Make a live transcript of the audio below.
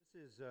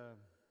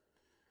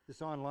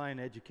This online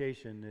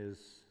education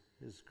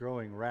is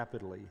growing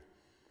rapidly.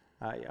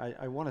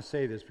 I want to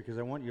say this because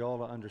I want you all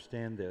to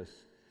understand this.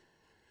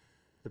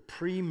 The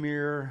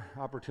premier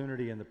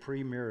opportunity and the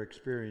premier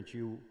experience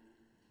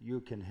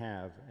you can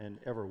have and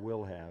ever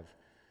will have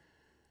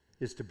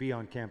is to be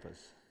on campus.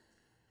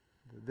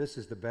 This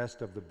is the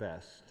best of the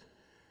best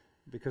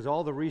because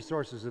all the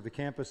resources of the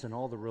campus and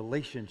all the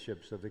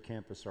relationships of the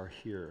campus are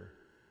here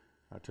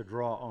to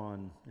draw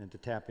on and to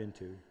tap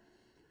into.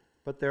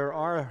 But there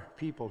are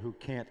people who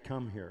can't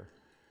come here,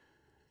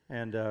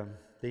 and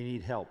they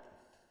need help.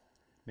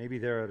 Maybe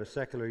they're at a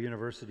secular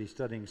university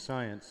studying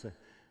science,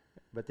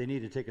 but they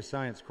need to take a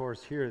science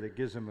course here that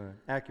gives them an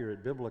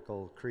accurate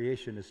biblical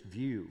creationist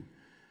view.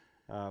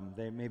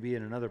 They may be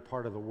in another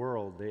part of the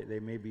world. They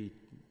may be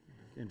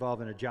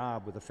involved in a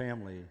job with a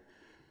family.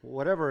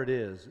 Whatever it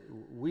is,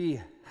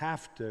 we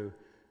have to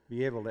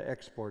be able to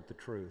export the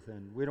truth,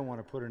 and we don't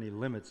want to put any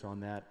limits on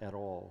that at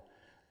all.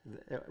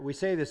 We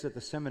say this at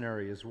the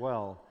seminary as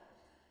well.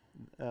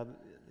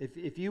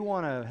 If you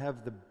want to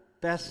have the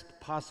best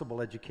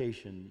possible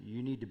education,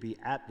 you need to be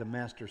at the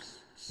master's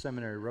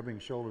seminary, rubbing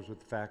shoulders with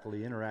the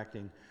faculty,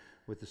 interacting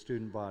with the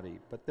student body.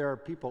 But there are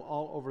people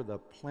all over the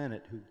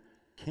planet who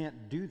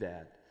can't do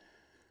that.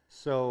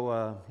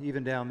 So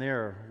even down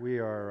there, we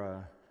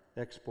are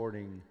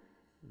exporting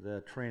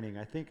the training.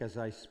 I think as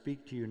I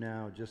speak to you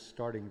now, just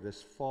starting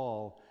this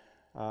fall,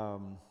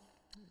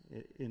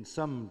 in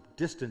some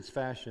distance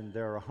fashion,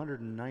 there are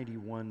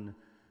 191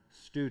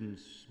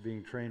 students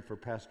being trained for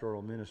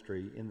pastoral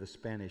ministry in the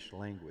Spanish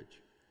language.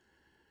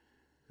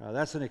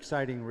 That's an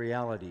exciting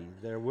reality.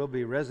 There will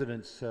be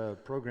residence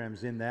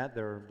programs in that.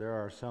 There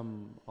are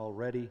some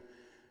already,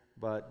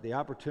 but the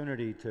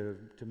opportunity to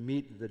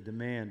meet the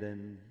demand,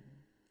 and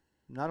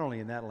not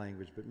only in that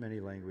language, but many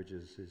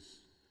languages, is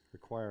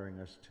requiring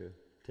us to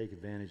take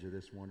advantage of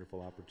this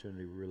wonderful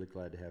opportunity. We're really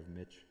glad to have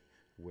Mitch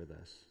with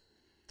us.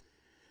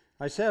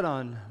 I said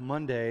on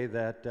Monday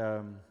that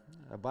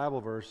a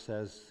Bible verse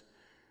has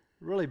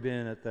really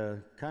been at the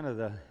kind of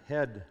the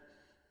head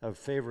of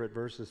favorite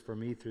verses for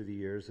me through the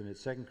years, and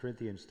it's 2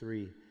 Corinthians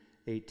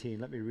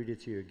 3:18. Let me read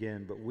it to you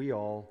again. But we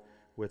all,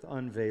 with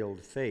unveiled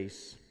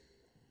face,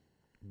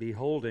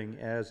 beholding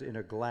as in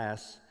a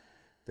glass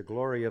the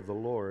glory of the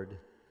Lord,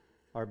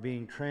 are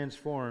being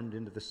transformed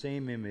into the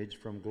same image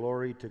from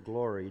glory to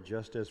glory,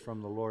 just as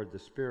from the Lord the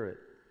Spirit.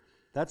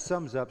 That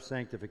sums up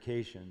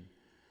sanctification.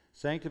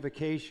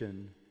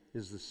 Sanctification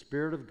is the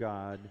Spirit of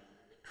God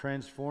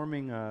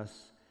transforming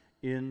us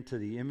into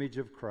the image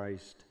of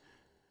Christ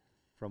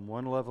from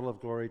one level of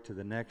glory to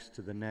the next,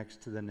 to the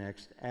next, to the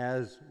next,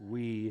 as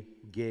we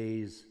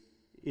gaze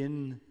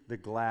in the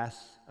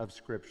glass of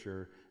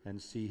Scripture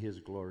and see His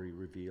glory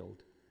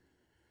revealed.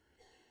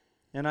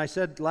 And I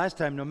said last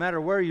time, no matter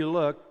where you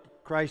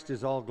look, Christ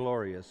is all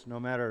glorious. No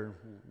matter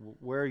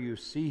where you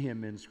see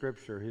Him in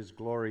Scripture, His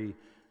glory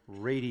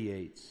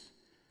radiates.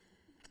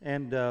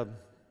 And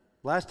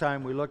last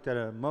time we looked at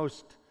a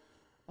most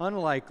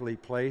unlikely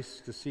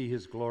place to see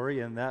His glory,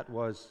 and that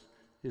was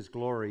His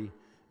glory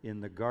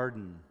in the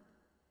garden.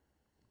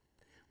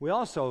 We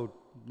also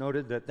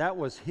noted that that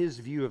was His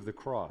view of the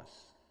cross.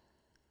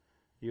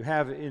 You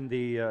have in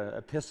the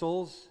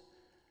epistles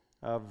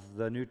of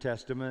the New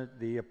Testament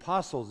the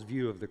apostles'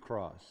 view of the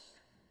cross.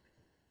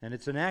 And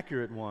it's an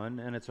accurate one,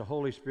 and it's a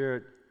Holy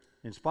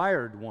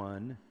Spirit-inspired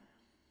one.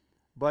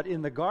 But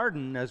in the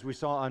garden, as we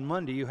saw on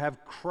Monday, you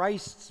have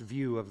Christ's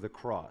view of the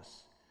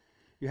cross.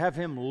 You have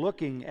Him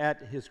looking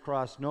at His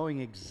cross, knowing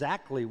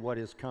exactly what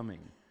is coming.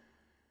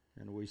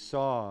 And we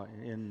saw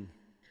in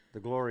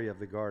the glory of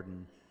the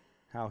garden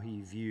how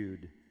He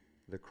viewed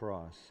the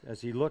cross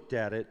as He looked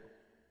at it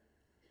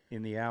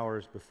in the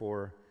hours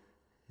before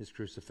His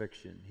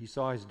crucifixion. He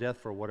saw His death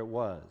for what it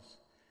was.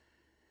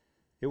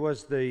 It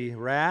was the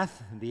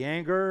wrath, the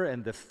anger,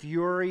 and the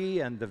fury,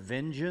 and the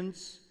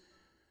vengeance,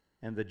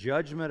 and the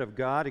judgment of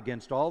God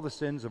against all the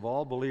sins of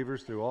all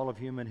believers through all of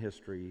human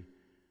history,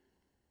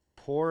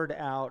 poured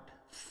out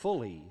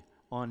fully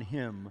on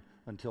Him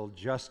until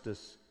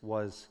justice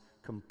was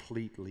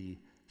completely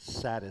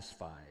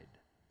satisfied.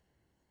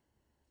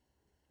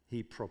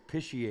 He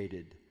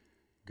propitiated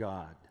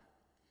God.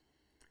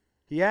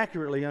 He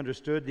accurately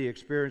understood the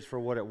experience for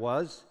what it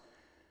was.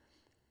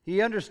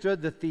 He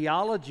understood the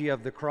theology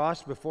of the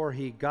cross before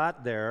He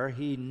got there.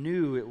 He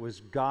knew it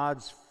was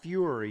God's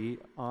fury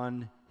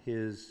on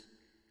His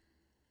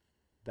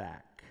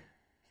back.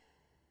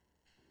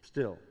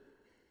 Still,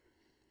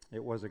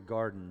 it was a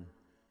garden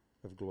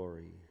of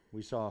glory.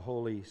 We saw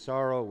holy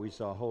sorrow, we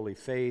saw holy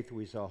faith,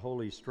 we saw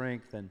holy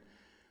strength, and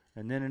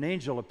then an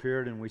angel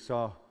appeared and we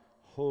saw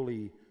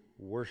holy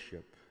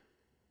worship.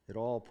 It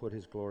all put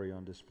His glory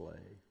on display.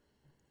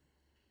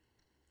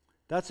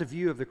 That's a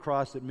view of the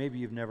cross that maybe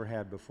you've never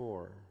had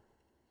before.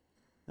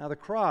 Now, the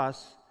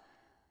cross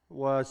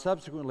was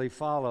subsequently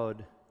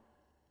followed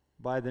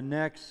by the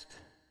next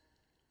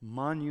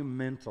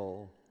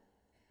monumental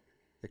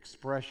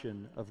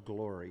expression of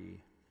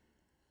glory.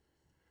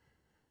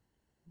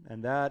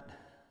 And that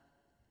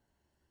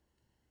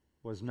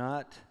was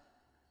not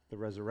the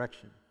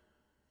resurrection.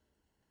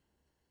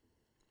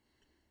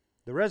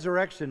 The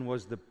resurrection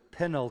was the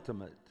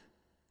penultimate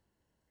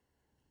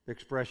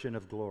expression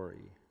of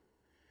glory.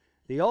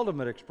 The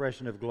ultimate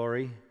expression of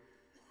glory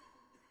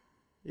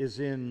is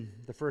in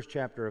the first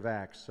chapter of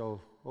Acts.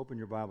 So open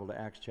your Bible to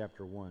Acts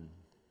chapter 1.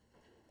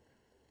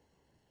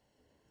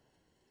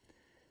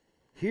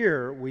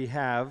 Here we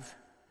have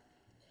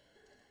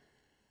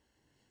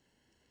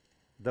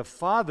the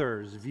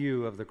Father's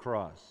view of the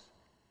cross.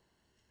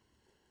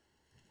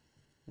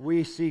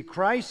 We see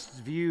Christ's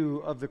view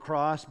of the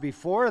cross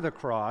before the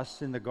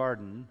cross in the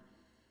garden.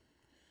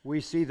 We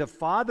see the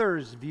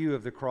Father's view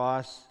of the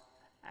cross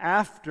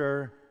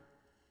after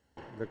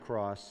the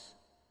cross.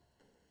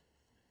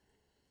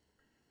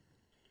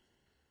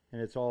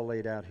 And it's all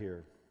laid out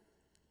here.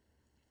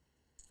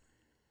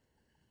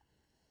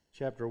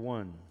 Chapter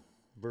 1,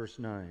 verse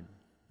 9.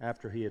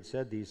 After he had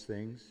said these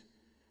things,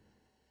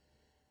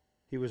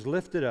 he was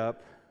lifted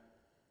up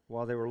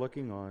while they were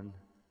looking on,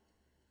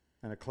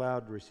 and a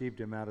cloud received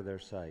him out of their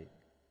sight.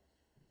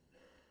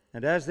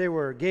 And as they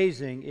were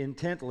gazing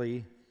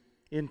intently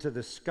into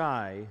the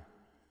sky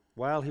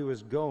while he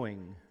was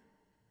going,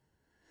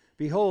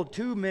 behold,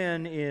 two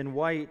men in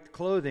white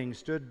clothing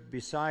stood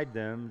beside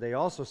them. They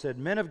also said,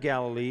 Men of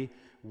Galilee,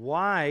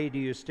 why do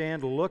you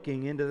stand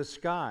looking into the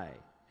sky?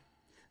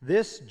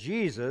 This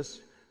Jesus,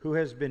 who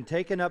has been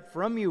taken up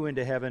from you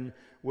into heaven,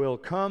 will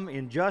come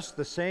in just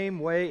the same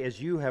way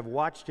as you have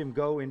watched him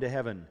go into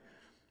heaven.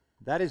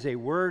 That is a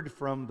word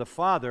from the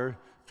Father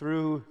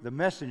through the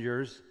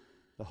messengers,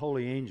 the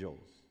holy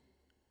angels.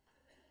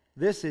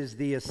 This is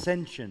the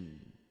Ascension.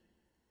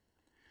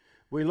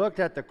 We looked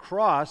at the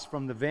cross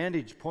from the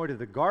vantage point of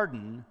the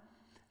garden,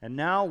 and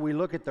now we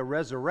look at the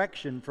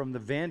resurrection from the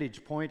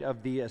vantage point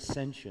of the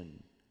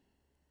Ascension.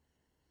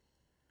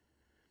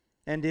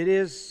 And it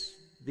is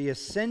the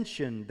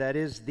Ascension that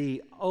is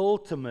the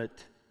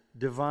ultimate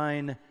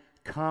divine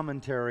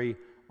commentary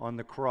on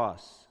the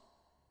cross.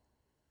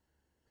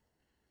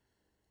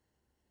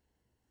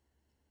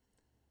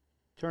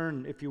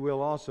 Turn, if you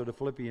will, also to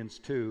Philippians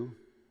 2.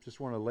 Just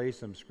want to lay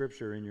some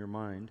scripture in your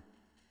mind.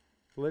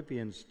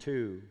 Philippians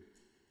 2,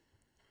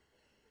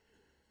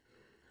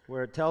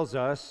 where it tells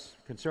us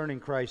concerning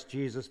Christ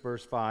Jesus,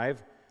 verse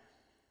 5,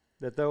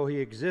 that though he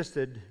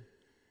existed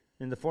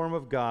in the form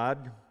of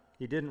God,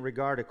 he didn't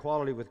regard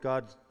equality with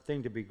God's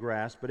thing to be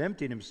grasped, but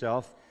emptied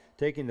himself,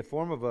 taking the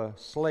form of a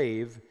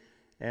slave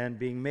and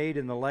being made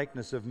in the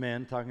likeness of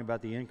men, talking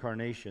about the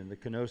incarnation, the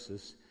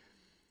kenosis.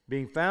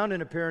 Being found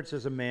in appearance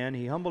as a man,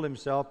 he humbled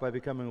himself by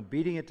becoming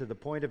obedient to the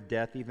point of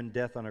death, even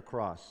death on a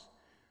cross.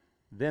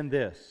 Then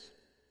this.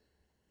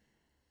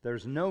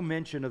 There's no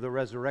mention of the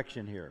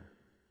resurrection here.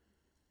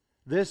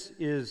 This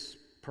is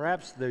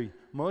perhaps the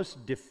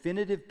most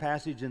definitive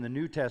passage in the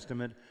New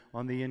Testament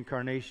on the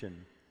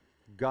incarnation.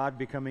 God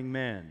becoming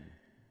man,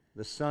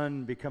 the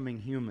Son becoming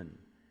human.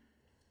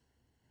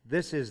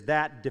 This is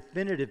that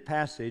definitive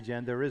passage,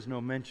 and there is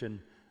no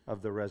mention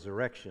of the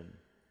resurrection.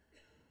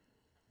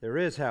 There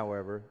is,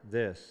 however,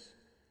 this.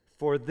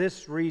 For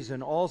this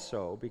reason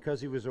also, because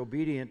he was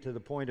obedient to the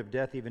point of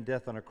death, even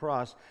death on a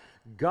cross,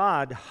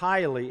 God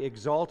highly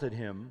exalted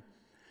him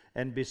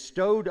and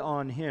bestowed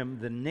on him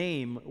the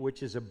name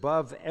which is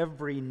above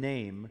every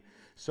name,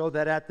 so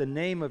that at the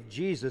name of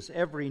Jesus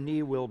every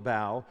knee will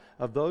bow,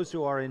 of those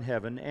who are in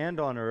heaven and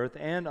on earth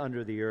and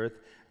under the earth,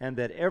 and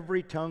that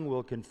every tongue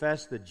will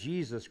confess that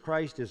Jesus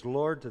Christ is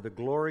Lord, to the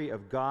glory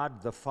of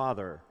God the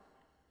Father.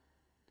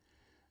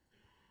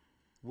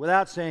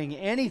 Without saying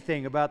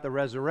anything about the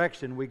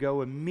resurrection, we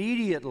go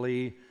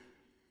immediately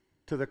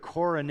to the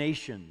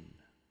coronation.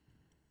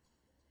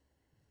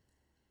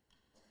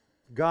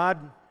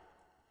 God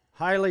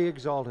highly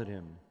exalted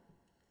him,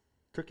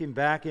 took him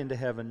back into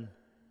heaven,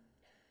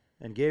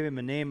 and gave him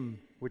a name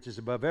which is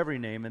above every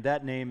name, and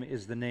that name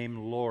is the name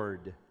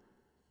Lord.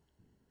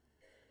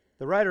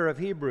 The writer of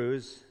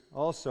Hebrews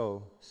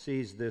also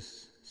sees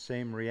this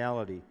same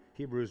reality.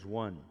 Hebrews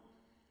 1.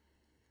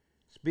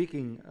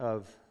 Speaking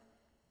of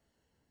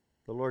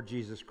the Lord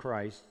Jesus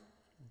Christ,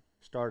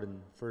 start in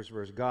first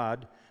verse.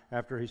 God,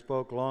 after he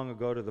spoke long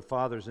ago to the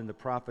fathers and the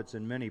prophets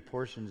in many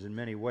portions in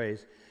many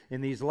ways,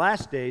 in these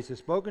last days has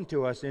spoken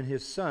to us in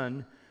his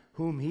Son,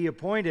 whom he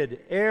appointed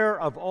heir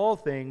of all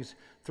things,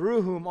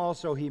 through whom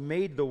also he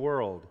made the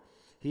world.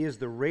 He is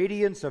the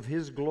radiance of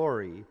his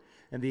glory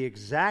and the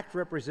exact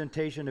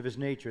representation of his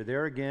nature.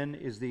 There again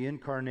is the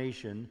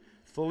incarnation,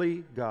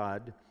 fully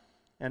God,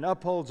 and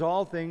upholds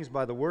all things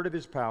by the word of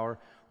his power.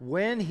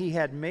 When he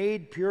had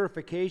made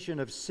purification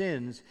of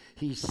sins,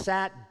 he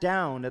sat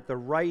down at the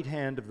right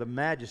hand of the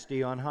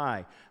majesty on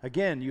high.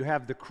 Again, you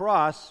have the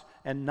cross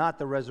and not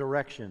the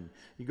resurrection.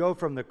 You go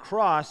from the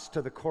cross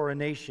to the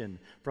coronation,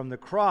 from the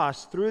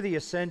cross through the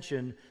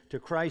ascension to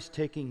Christ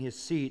taking his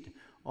seat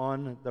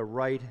on the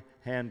right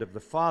hand of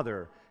the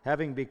Father,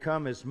 having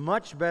become as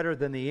much better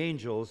than the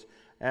angels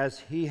as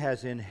he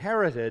has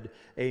inherited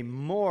a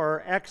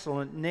more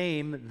excellent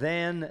name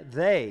than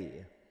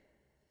they.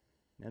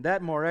 And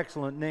that more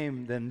excellent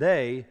name than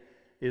they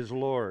is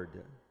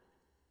Lord.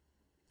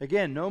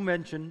 Again, no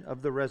mention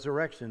of the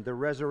resurrection. The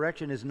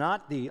resurrection is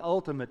not the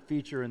ultimate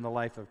feature in the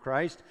life of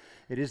Christ.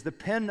 It is the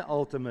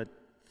penultimate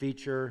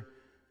feature.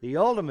 The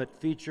ultimate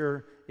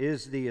feature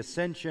is the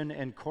ascension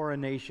and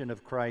coronation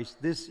of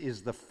Christ. This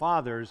is the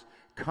Father's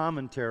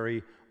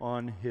commentary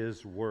on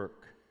his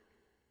work.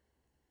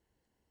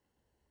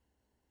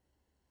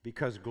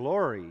 Because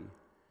glory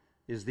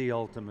is the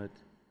ultimate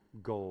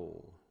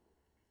goal.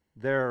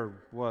 There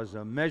was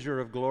a measure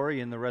of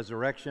glory in the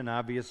resurrection,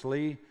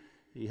 obviously.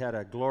 He had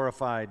a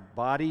glorified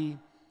body,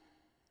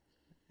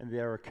 and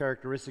there are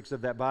characteristics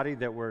of that body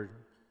that were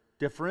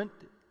different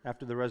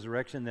after the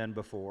resurrection than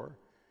before.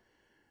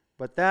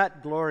 But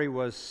that glory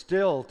was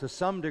still, to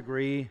some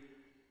degree,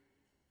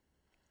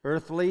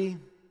 earthly,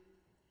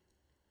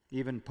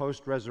 even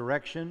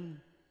post-resurrection,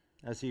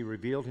 as he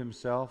revealed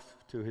himself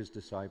to his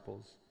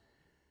disciples.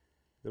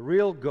 The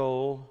real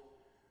goal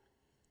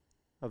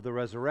of the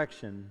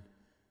resurrection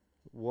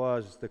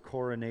was the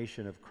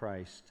coronation of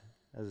Christ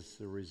as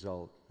a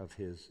result of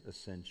his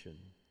ascension.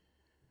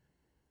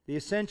 The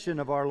ascension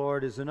of our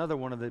Lord is another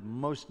one of the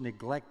most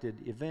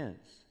neglected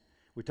events.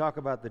 We talk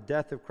about the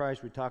death of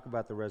Christ, we talk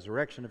about the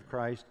resurrection of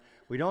Christ.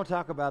 We don't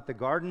talk about the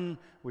garden,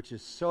 which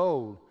is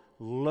so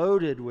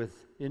loaded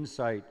with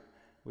insight.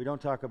 We don't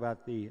talk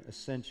about the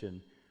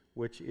ascension,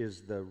 which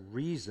is the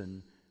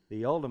reason,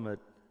 the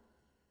ultimate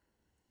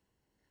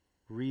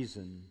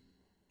reason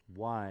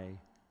why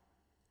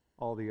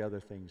all the other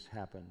things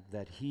happen,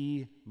 that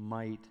he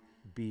might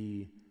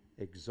be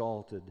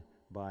exalted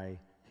by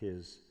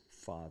his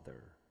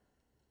Father.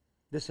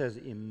 This has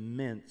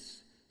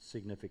immense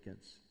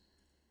significance.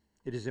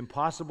 It is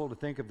impossible to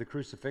think of the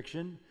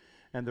crucifixion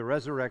and the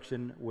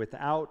resurrection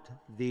without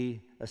the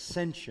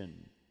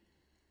ascension.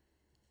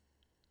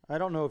 I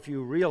don't know if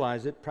you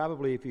realize it.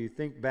 Probably if you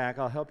think back,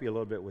 I'll help you a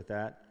little bit with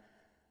that.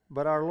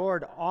 But our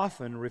Lord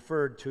often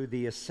referred to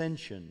the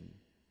ascension.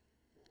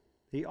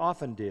 He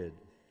often did.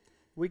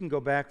 We can go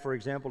back, for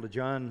example, to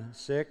John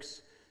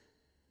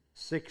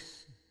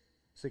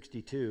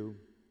 6:62.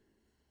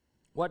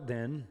 What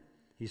then,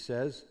 he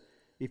says,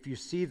 if you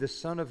see the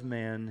Son of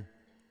Man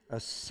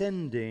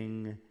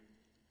ascending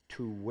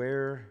to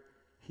where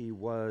he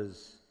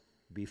was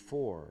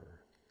before.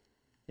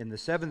 In the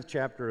 7th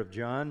chapter of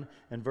John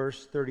and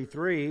verse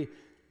 33,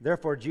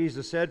 therefore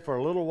Jesus said, for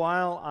a little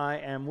while I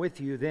am with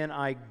you, then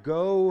I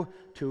go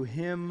to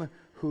him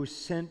who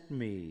sent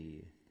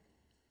me.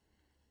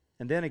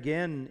 And then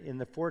again in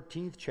the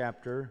 14th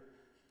chapter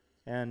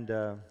and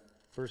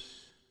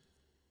verse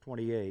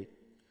 28,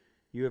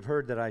 you have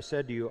heard that I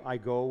said to you, I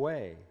go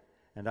away,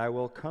 and I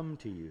will come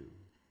to you.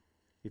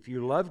 If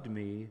you loved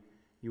me,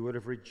 you would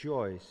have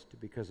rejoiced,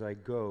 because I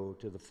go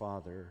to the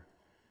Father.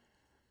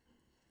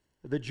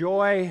 The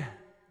joy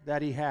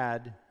that he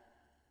had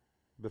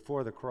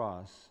before the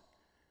cross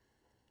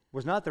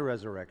was not the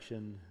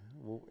resurrection,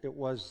 it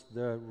was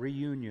the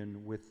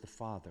reunion with the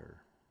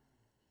Father.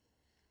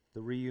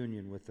 The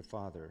reunion with the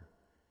Father.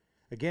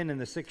 Again, in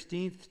the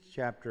 16th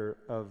chapter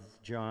of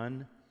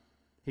John,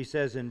 he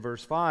says in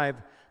verse 5,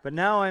 but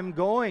now I'm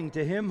going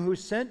to him who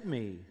sent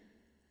me.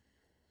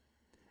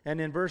 And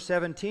in verse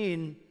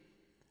 17,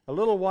 a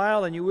little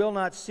while and you will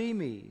not see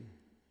me.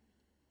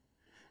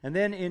 And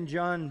then in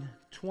John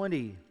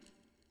 20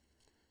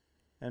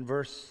 and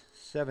verse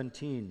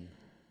 17,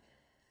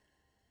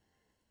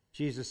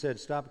 Jesus said,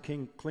 stop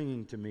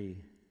clinging to me,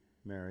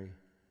 Mary,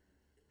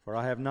 for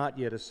I have not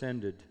yet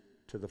ascended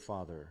to the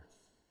Father.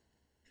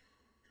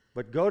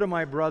 But go to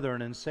my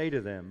brethren and say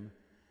to them,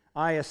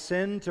 I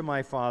ascend to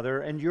my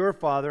Father and your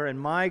Father, and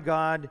my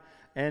God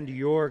and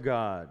your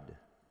God.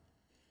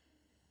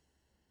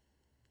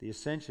 The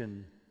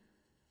ascension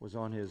was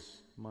on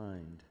his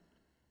mind.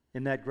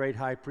 In that great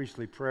high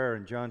priestly prayer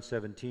in John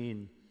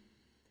 17,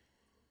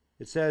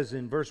 it says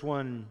in verse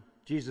 1,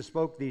 Jesus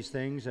spoke these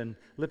things, and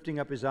lifting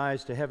up his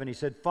eyes to heaven, he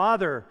said,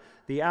 Father,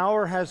 the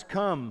hour has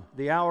come.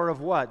 The hour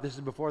of what? This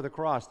is before the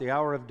cross. The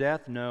hour of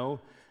death? No.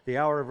 The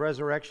hour of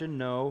resurrection?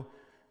 No.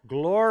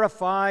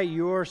 Glorify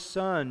your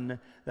Son,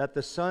 that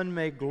the Son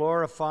may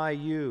glorify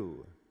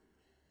you.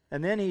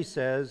 And then he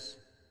says,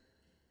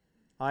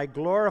 I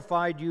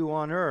glorified you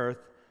on earth,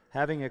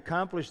 having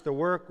accomplished the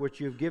work which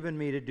you've given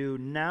me to do.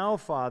 Now,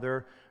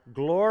 Father,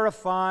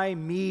 glorify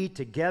me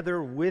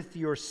together with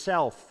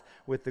yourself,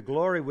 with the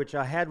glory which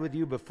I had with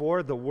you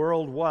before the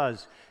world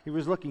was. He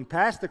was looking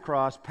past the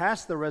cross,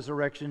 past the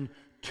resurrection,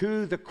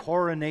 to the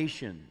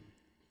coronation.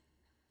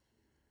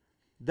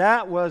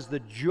 That was the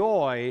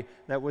joy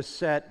that was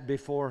set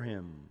before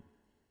him,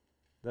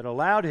 that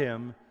allowed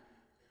him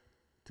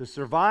to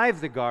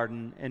survive the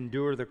garden,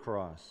 endure the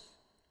cross.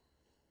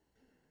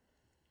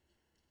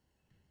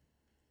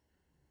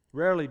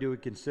 Rarely do we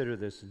consider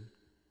this an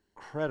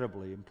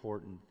incredibly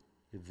important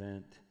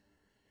event.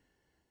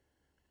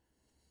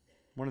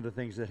 One of the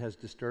things that has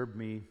disturbed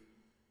me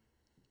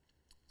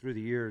through the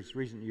years,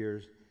 recent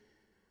years,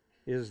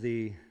 is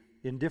the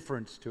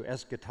indifference to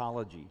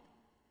eschatology.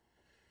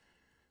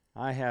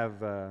 I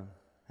have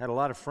had a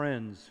lot of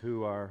friends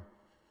who are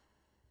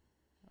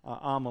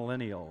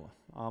amillennial.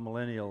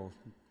 Amillennial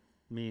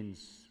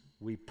means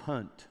we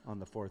punt on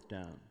the fourth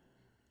down.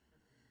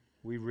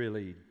 We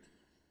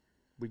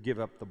give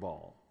up the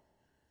ball.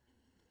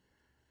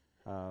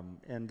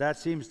 And that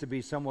seems to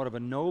be somewhat of a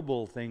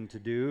noble thing to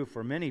do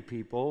for many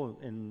people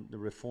in the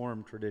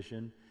Reformed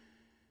tradition,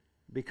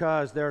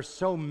 because there are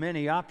so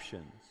many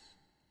options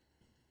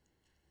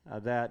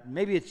that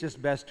maybe it's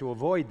just best to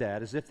avoid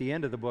that, as if the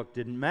end of the book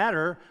didn't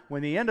matter,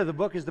 when the end of the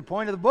book is the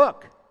point of the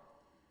book.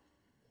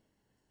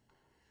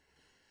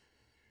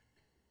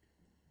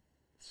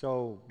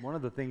 So one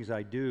of the things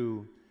I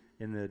do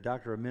in the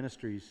Doctor of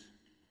Ministries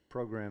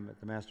program at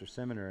the Master's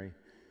Seminary,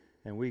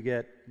 and we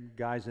get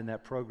guys in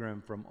that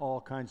program from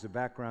all kinds of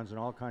backgrounds and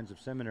all kinds of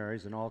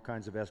seminaries and all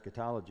kinds of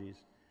eschatologies,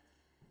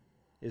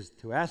 is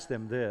to ask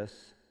them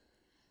this: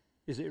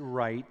 is it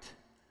right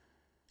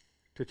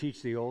to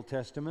teach the Old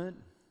Testament?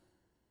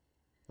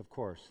 Of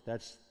course,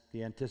 that's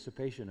the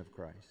anticipation of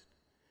Christ.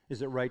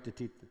 Is it right to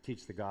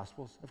teach the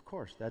Gospels? Of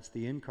course, that's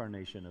the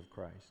incarnation of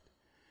Christ.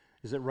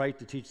 Is it right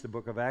to teach the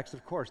book of Acts?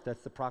 Of course,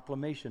 that's the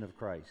proclamation of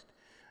Christ.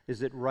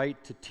 Is it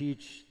right to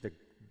teach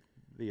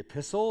the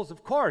epistles?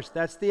 Of course,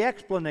 that's the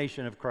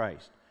explanation of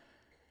Christ.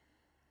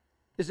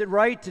 Is it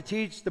right to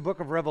teach the book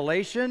of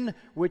Revelation,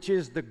 which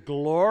is the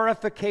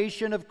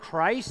glorification of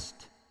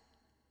Christ?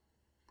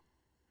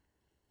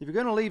 If you're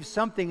going to leave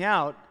something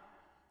out,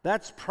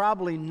 that's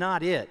probably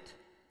not it.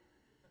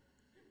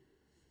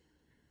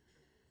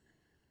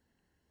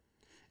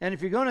 And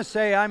if you're going to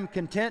say, I'm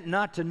content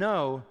not to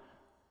know,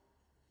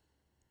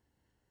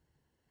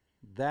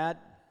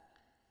 that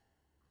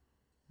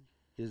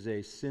is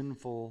a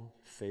sinful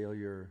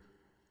failure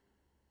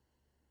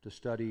to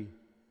study,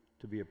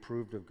 to be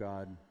approved of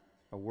God,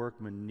 a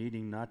workman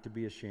needing not to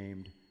be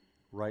ashamed,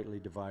 rightly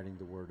dividing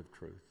the word of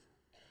truth.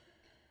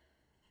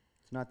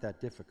 It's not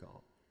that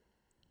difficult.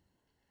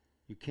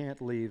 You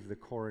can't leave the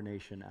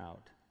coronation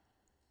out.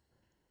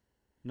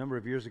 A number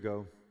of years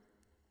ago,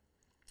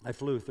 I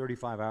flew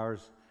 35 hours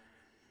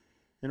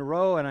in a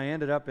row, and I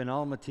ended up in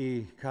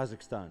Almaty,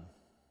 Kazakhstan.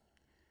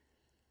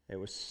 It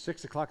was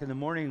 6 o'clock in the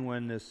morning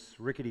when this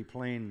rickety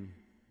plane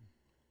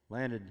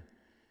landed,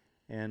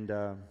 and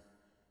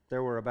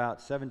there were about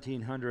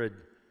 1,700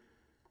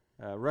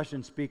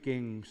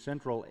 Russian-speaking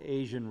Central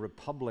Asian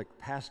Republic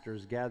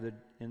pastors gathered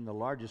in the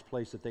largest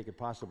place that they could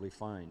possibly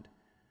find.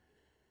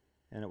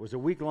 And it was a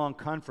week-long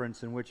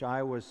conference in which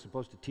I was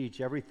supposed to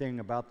teach everything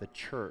about the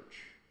church.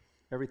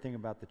 Everything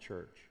about the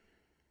church.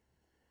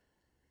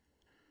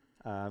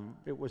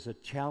 It was a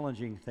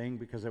challenging thing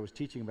because I was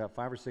teaching about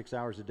 5 or 6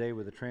 hours a day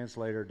with a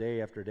translator day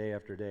after day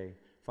after day.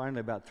 Finally,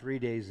 about 3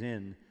 days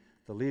in,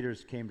 the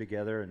leaders came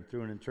together, and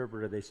through an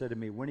interpreter, they said to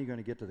me, "When are you going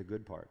to get to the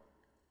good part?"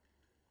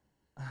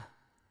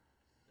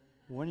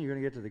 When are you going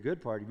to get to the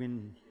good part? You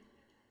mean,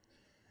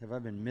 have I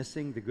been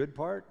missing the good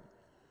part?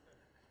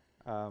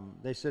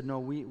 They said, "No,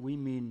 we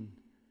mean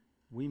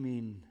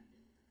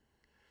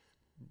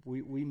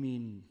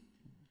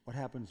what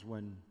happens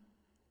when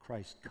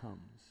Christ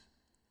comes.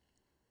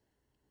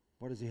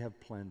 What does he have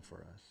planned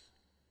for us?"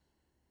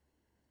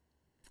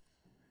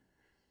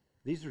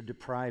 These are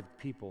deprived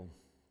people.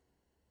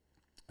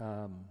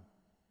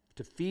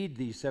 To feed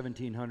these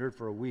 1,700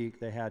 for a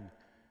week, it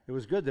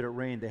was good that it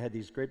rained. They had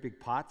these great big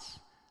pots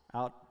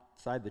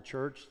outside the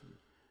church,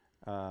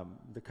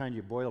 the kind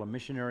you boil a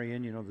missionary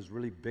in, those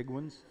really big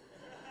ones.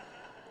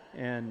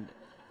 And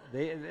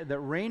that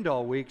rained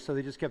all week, so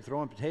they just kept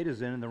throwing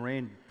potatoes in, and the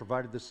rain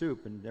provided the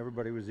soup, and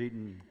everybody was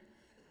eating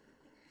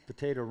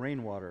potato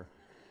rainwater.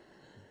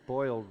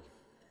 Boiled.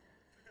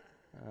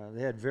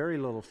 They had very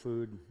little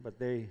food, but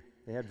they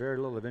had very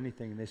little of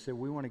anything. And they said,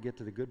 "We want to get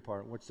to the good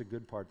part." What's the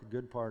good part? The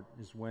good part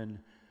is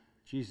when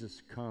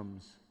Jesus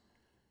comes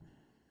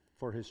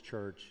for his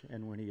church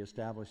and when he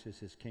establishes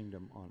his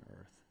kingdom on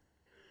earth.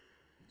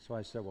 So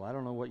I said, "Well, I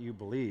don't know what you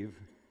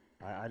believe.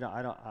 I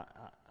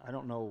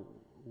don't know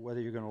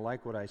whether you're going to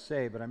like what I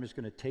say, but I'm just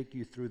going to take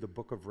you through the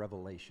book of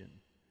Revelation."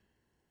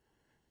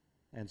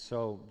 And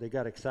so they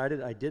got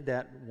excited. I did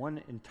that one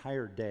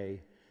entire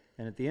day.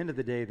 And at the end of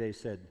the day, they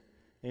said,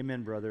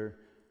 "Amen, brother.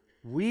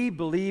 We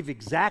believe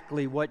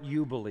exactly what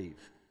you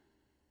believe."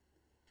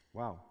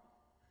 Wow.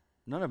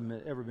 None of them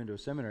had ever been to a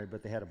seminary,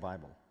 but they had a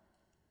Bible.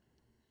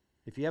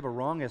 If you have a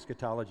wrong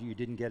eschatology, you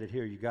didn't get it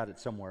here, you got it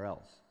somewhere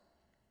else.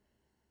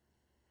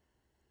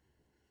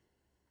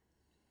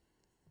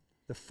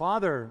 The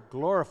Father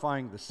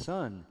glorifying the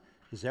Son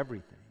is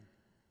everything.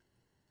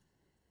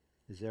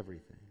 Is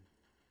everything.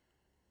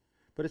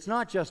 But it's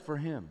not just for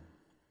him.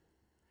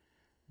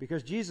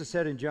 Because Jesus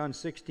said in John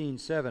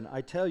 16:7,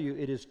 "I tell you,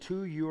 it is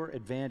to your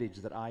advantage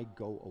that I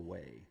go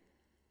away.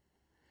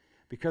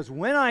 Because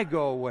when I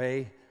go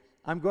away,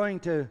 I'm going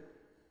to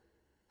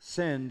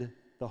send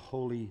the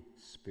Holy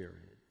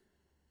Spirit.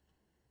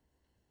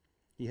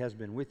 He has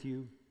been with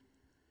you.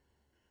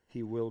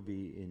 He will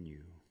be in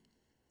you."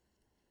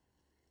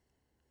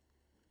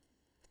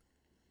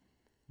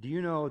 Do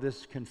you know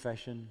this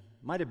confession?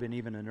 Might have been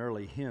even an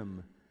early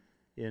hymn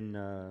in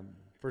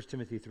 1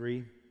 Timothy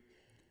 3.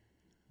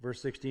 Verse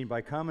 16,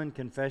 "By common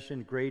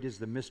confession, great is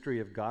the mystery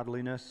of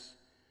godliness."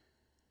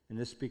 And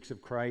this speaks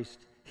of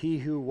Christ. "He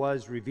who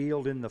was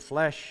revealed in the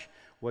flesh,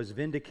 was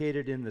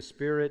vindicated in the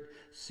Spirit,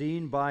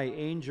 seen by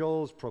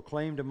angels,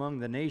 proclaimed among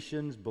the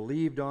nations,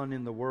 believed on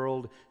in the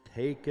world,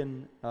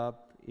 taken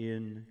up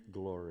in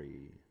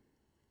glory.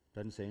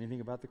 Doesn't say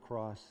anything about the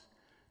cross.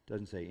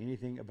 Doesn't say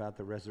anything about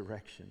the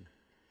resurrection.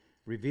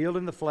 Revealed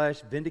in the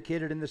flesh,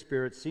 vindicated in the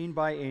Spirit, seen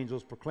by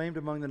angels, proclaimed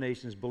among the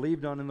nations,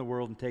 believed on in the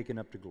world, and taken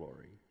up to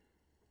glory.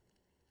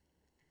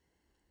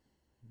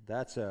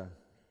 That's a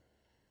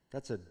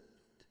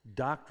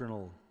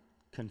doctrinal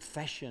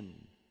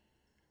confession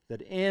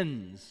that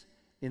ends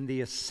in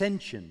the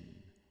Ascension,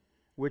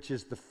 which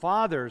is the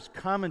Father's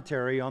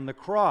commentary on the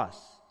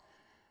cross.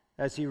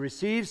 As he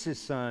receives his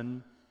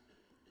Son,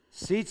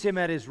 seats him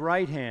at his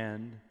right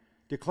hand,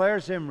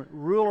 declares him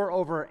ruler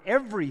over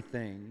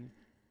everything,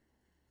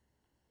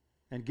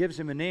 and gives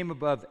him a name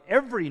above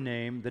every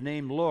name, the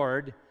name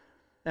Lord,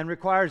 and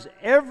requires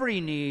every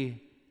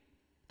knee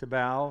to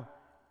bow,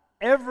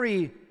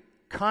 every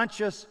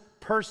conscious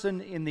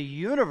person in the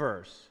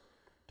universe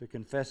to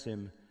confess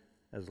him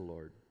as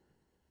Lord.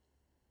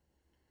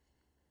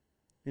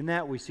 In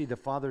that, we see the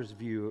Father's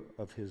view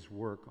of his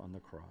work on the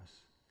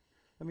cross.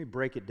 Let me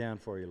break it down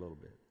for you a little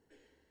bit.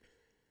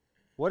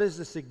 What is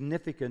the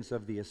significance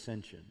of the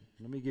Ascension?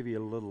 Let me give you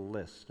a little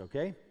list,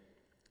 okay,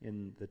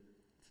 in the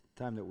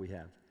time that we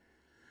have.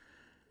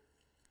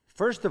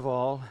 First of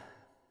all,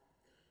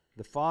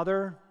 the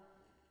Father,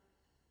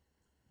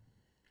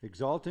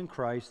 exalting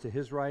Christ to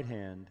his right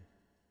hand,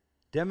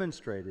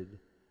 demonstrated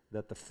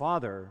that the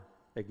Father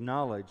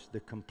acknowledged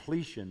the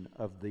completion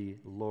of the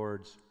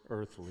Lord's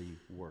earthly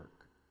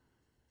work.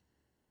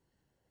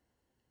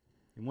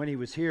 And when he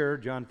was here,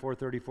 John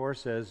 4:34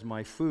 says,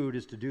 "My food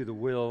is to do the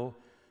will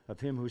of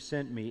him who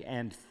sent me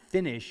and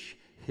finish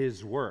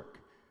his work."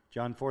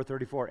 John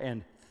 4:34,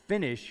 and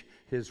finish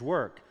his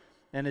work.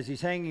 And as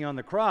he's hanging on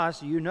the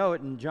cross, you know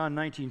it in John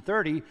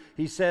 19:30,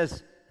 he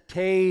says,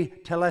 "Te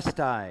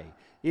telestai,"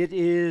 it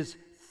is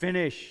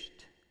finished.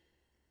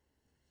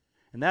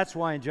 And that's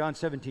why in John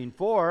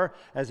 17:4,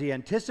 as he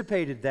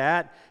anticipated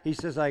that, he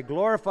says, "I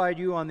glorified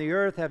you on the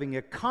earth, having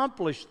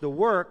accomplished the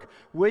work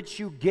which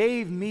you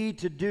gave me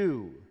to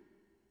do.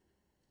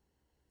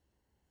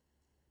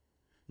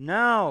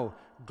 Now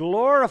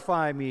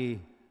glorify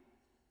me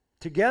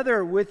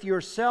together with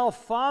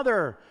yourself,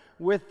 Father,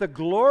 with the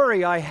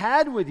glory I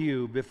had with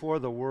you before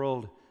the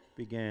world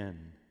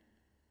began."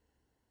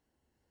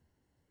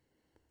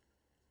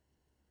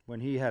 When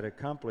he had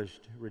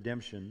accomplished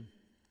redemption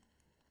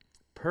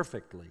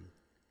perfectly,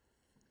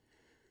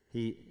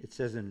 it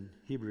says in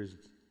Hebrews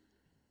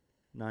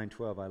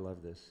 9:12, I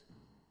love this,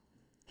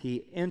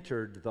 he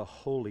entered the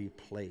holy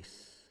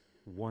place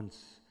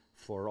once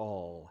for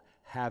all,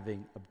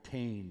 having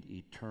obtained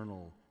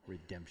eternal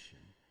redemption.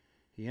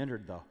 He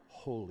entered the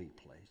holy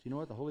place. You know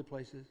what the holy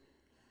place is?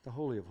 The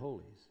Holy of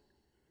Holies.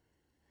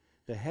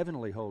 The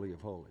heavenly Holy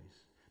of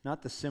Holies.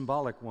 Not the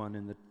symbolic one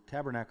in the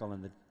tabernacle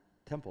and the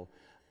temple.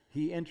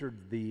 He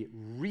entered the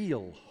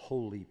real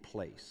holy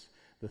place,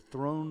 the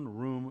throne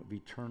room of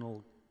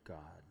eternal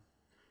God,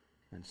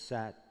 and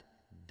sat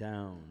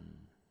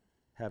down,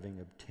 having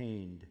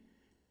obtained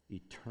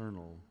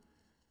eternal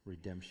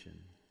redemption.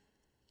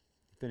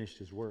 He finished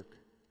his work.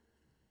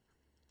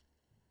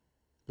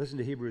 Listen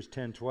to Hebrews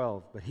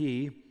 10:12. "But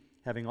he,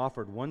 having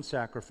offered one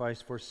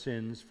sacrifice for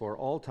sins for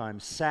all time,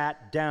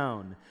 sat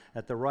down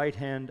at the right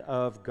hand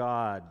of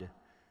God,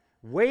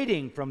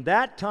 waiting from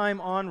that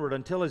time onward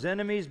until his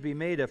enemies be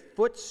made a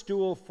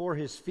footstool for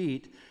his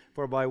feet.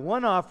 For by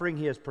one offering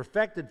he has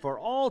perfected for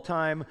all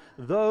time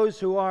those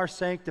who are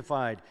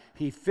sanctified."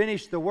 He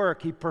finished the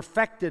work. He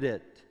perfected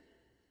it.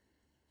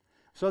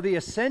 So the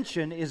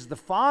Ascension is the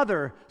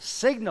Father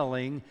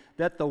signaling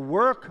that the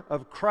work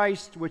of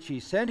Christ, which he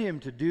sent him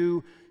to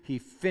do, he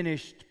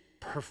finished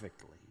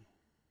perfectly.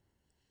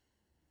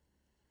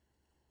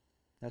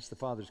 That's the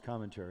Father's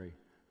commentary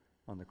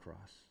on the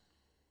cross.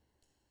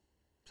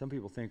 Some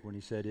people think when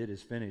he said, "It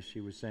is finished," he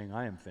was saying,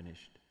 "I am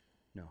finished."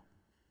 No.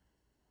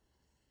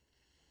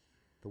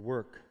 The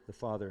work the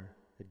Father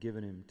had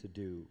given him to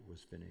do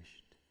was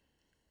finished.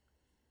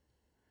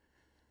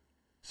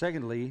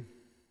 Secondly,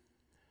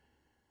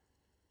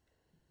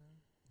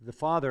 the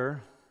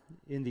Father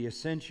in the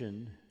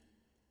Ascension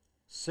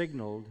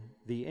signaled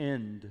the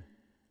end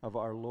of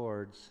our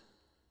Lord's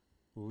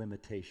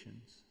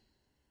limitations.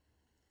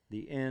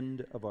 The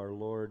end of our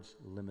Lord's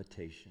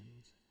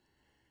limitations.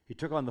 He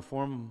took on the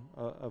form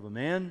of a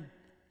man,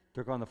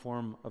 took on the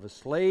form of a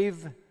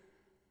slave,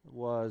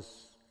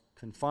 was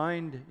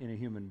confined in a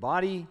human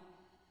body,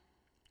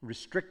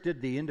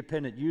 restricted the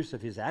independent use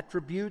of his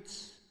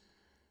attributes,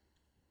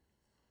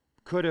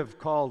 could have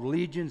called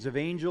legions of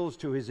angels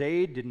to his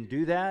aid, didn't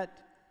do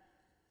that,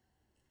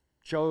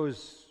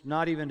 chose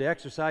not even to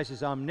exercise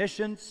his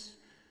omniscience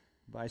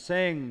by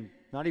saying,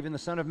 not even the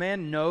Son of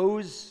Man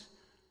knows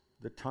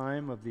the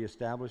time of the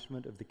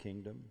establishment of the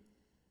kingdom.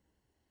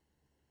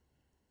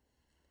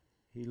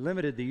 He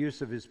limited the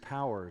use of his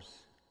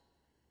powers.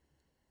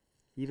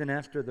 Even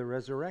after the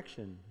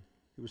resurrection,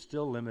 he was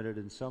still limited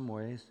in some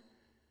ways.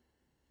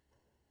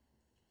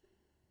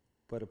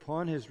 But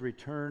upon his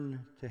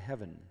return to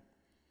heaven,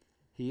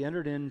 He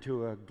entered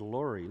into a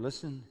glory.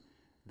 Listen,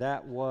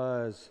 that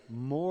was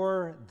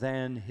more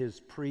than his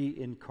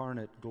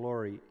pre-incarnate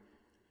glory.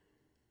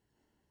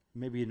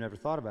 Maybe you never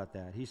thought about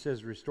that. He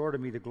says, "Restore to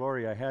me the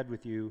glory I had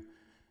with you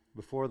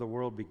before the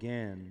world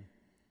began."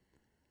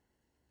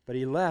 But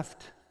he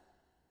left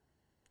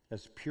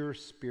as pure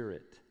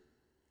spirit.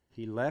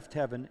 He left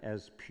heaven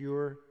as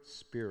pure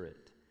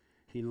spirit.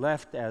 He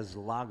left as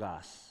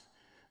Logos,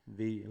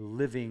 the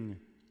living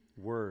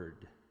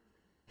Word.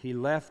 He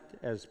left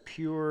as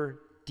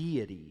pure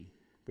deity,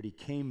 but he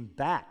came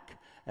back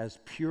as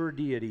pure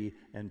deity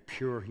and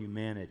pure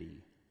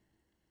humanity.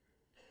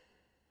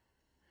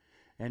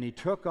 And he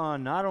took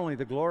on not only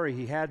the glory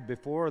he had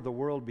before the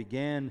world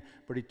began,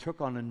 but he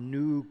took on a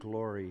new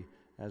glory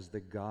as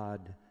the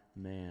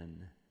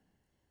God-man.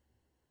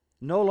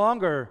 No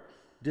longer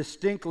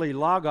distinctly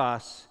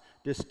Logos,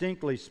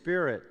 distinctly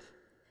Spirit,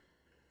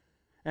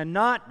 and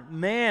not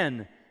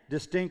man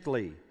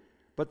distinctly,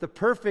 but the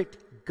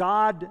perfect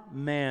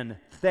God-man,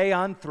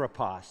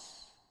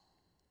 Theanthropos.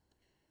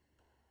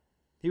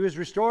 He was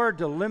restored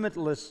to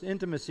limitless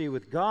intimacy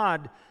with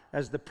God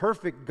as the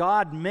perfect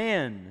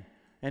God-man,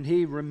 and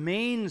he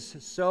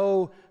remains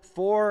so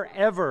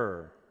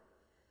forever.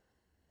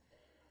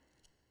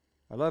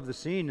 I love the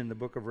scene in the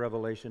book of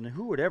Revelation.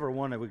 Who would ever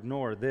want to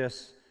ignore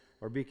this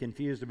or be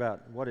confused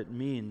about what it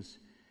means?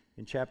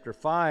 In chapter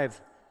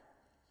 5,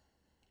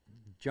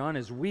 John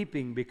is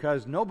weeping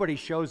because nobody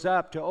shows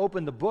up to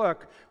open the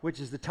book, which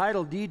is the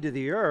title deed to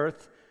the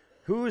earth.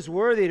 Who is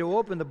worthy to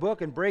open the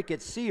book and break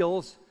its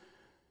seals?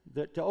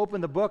 To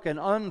open the book and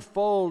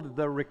unfold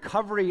the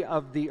recovery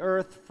of the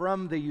earth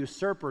from the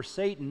usurper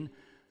Satan?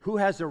 Who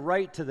has a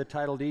right to the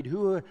title deed?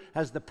 Who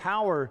has the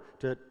power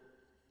to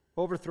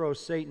overthrow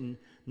Satan?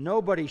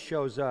 Nobody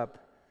shows up.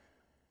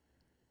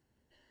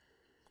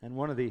 And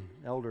one of the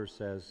elders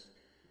says,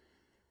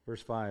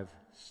 verse 5,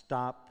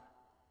 "Stop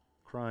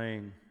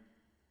crying.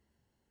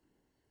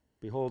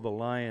 Behold, the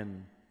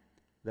Lion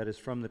that is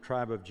from the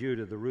tribe of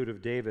Judah, the root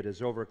of David,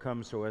 has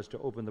overcome so as to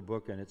open the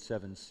book and its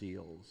 7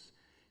 seals.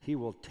 He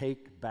will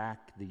take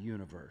back the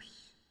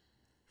universe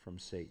from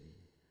Satan.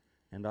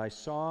 And I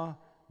saw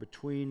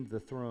between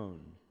the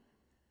throne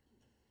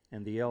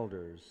and the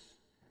elders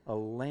a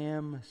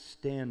lamb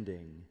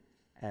standing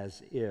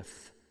as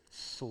if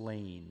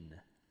slain."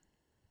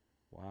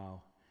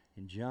 Wow.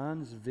 In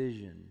John's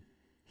vision,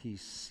 he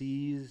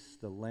sees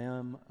the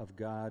Lamb of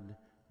God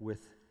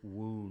with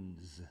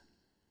wounds.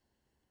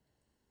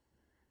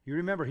 You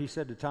remember he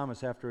said to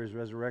Thomas after his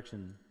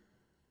resurrection,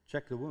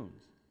 "Check the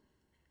wounds."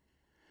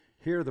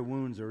 Here the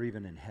wounds are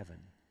even in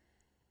heaven.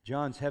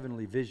 John's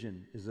heavenly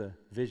vision is a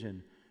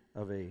vision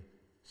of a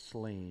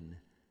slain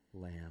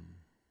lamb.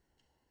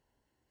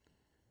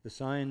 The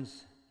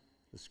signs,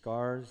 the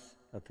scars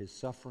of his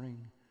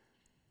suffering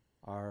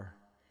are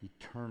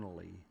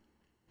eternally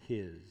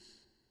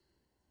his.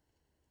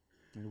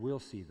 And we'll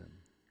see them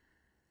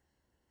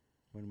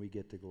when we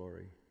get to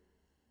glory.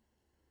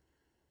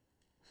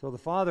 So the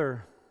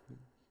Father,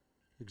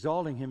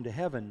 exalting him to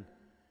heaven,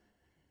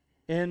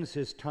 ends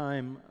his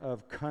time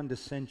of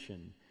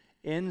condescension,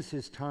 ends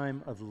his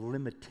time of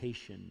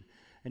limitation,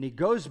 and he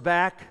goes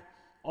back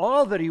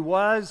all that he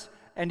was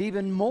and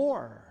even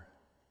more.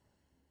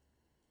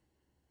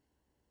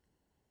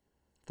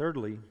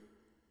 Thirdly,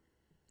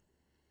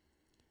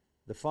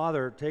 the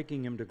Father,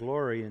 taking him to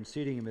glory and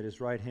seating him at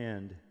his right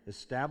hand,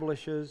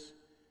 establishes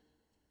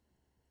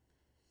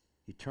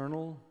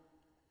eternal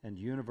and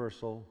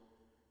universal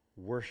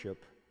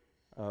worship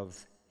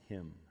of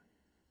him.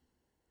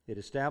 It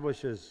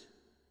establishes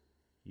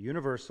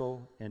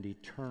universal and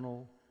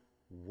eternal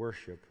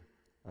worship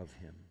of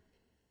him.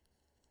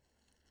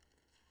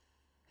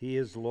 He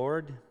is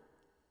Lord,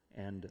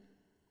 and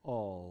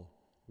all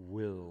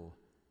will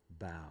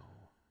bow.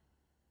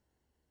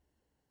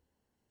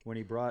 When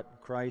he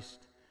brought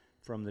Christ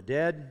from the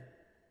dead,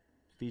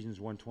 Ephesians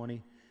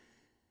 1:20,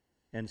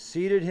 and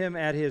seated him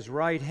at his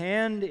right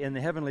hand in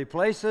the heavenly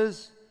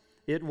places,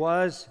 it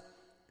was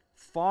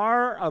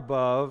far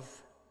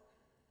above,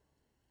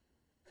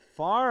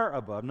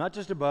 not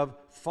just above,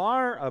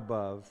 far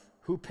above,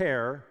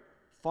 huper,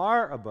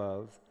 far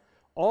above,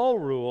 all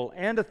rule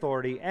and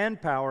authority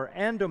and power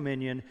and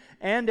dominion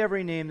and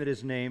every name that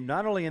is named,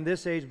 not only in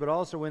this age but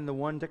also in the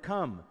one to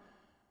come.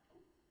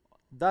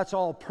 That's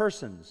all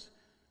persons,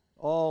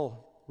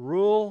 all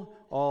rule,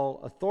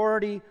 all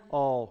authority,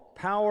 all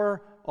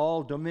power,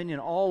 all dominion,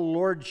 all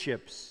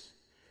lordships.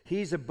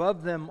 He's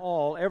above them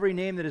all. Every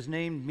name that is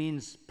named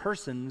means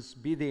persons,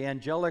 be they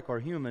angelic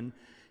or human.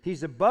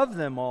 He's above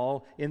them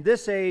all in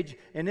this age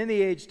and in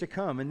the age to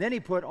come. And then he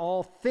put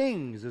all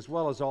things as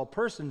well as all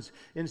persons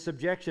in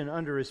subjection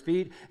under his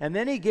feet. And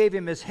then he gave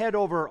him his head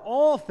over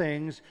all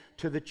things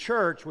to the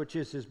church, which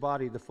is his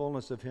body, the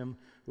fullness of him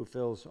who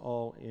fills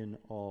all in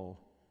all.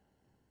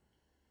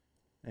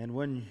 And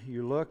when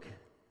you look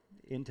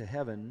into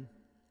heaven,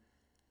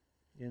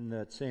 in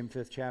that same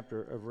 5th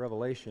chapter of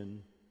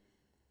Revelation,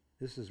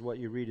 this is what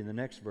you read in the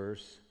next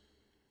verse.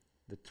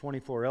 The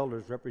 24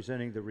 elders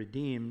representing the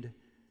redeemed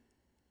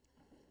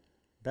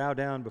bow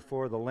down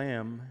before the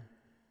Lamb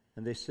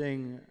And they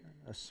sing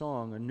a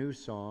song, a new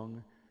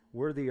song.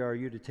 Worthy are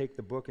you to take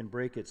the book and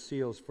break its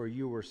seals, for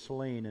you were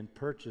slain and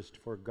purchased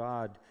for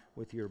God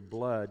with your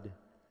blood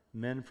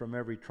men from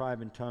every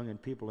tribe and tongue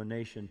and people and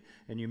nation,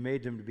 and you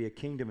made them to be a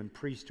kingdom and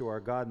priests to our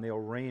God, and they'll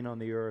reign on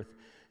the earth.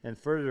 And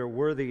further,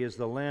 worthy is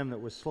the Lamb that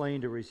was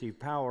slain to receive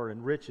power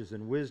and riches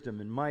and wisdom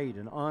and might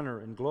and honor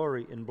and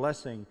glory and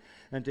blessing.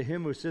 And to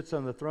him who sits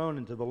on the throne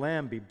and to the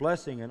Lamb be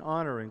blessing and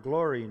honor and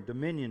glory and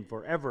dominion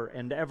forever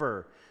and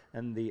ever.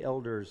 And the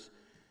elders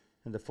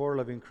and the four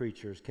living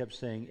creatures kept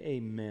saying,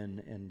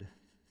 Amen, and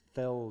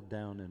fell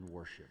down and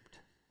worshiped.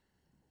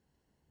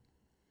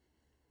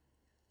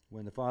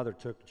 When the Father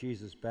took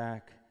Jesus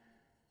back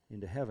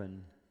into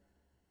heaven,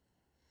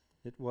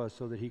 it was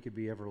so that he could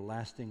be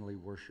everlastingly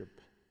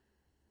worshiped.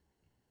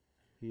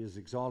 He is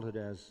exalted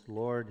as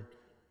Lord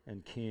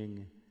and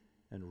King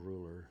and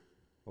ruler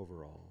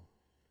over all.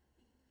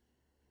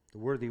 The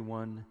worthy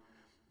one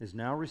is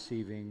now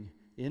receiving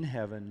in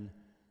heaven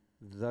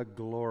the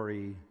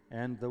glory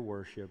and the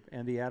worship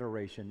and the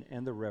adoration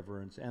and the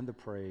reverence and the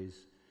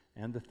praise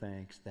and the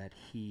thanks that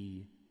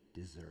he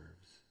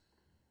deserves.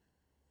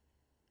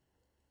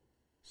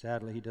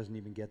 Sadly, he doesn't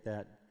even get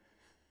that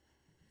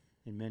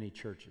in many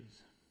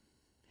churches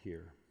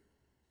here.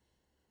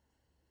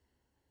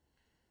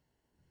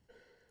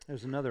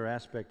 There's another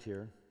aspect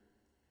here.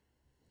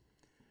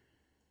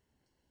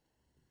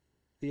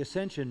 The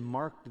Ascension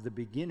marked the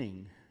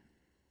beginning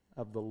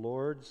of the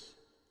Lord's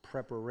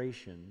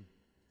preparation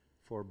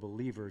for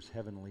believers'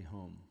 heavenly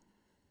home.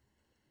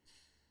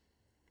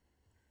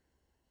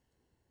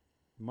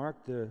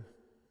 Marked the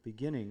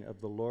beginning of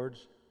the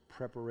Lord's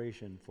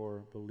preparation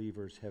for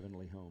believers'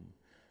 heavenly home.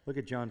 Look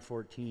at John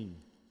 14.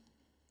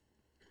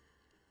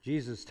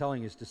 Jesus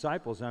telling his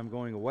disciples, I'm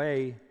going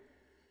away,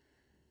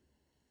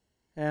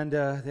 and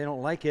they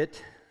don't like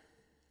it.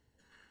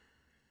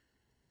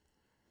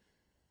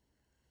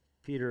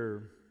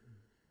 Peter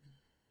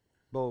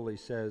boldly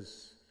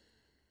says,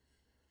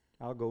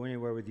 I'll go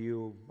anywhere with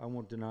you. I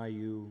won't deny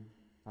you.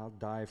 I'll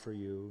die for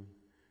you.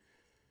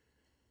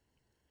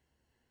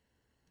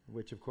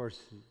 Which, of course,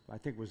 I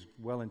think was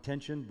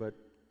well-intentioned, but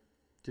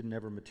didn't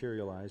ever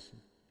materialize.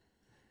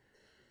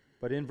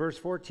 But in verse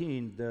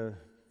 14, the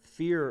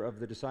fear of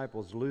the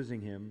disciples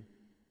losing him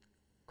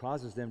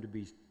causes them to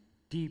be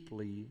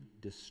deeply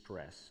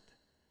distressed.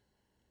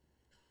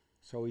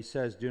 So he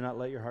says, do not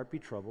let your heart be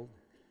troubled.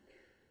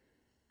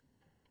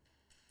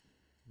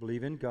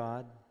 Believe in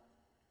God.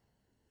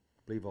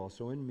 Believe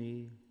also in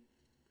me.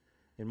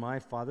 In my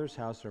Father's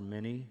house are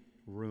many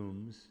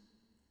rooms,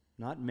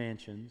 not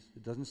mansions.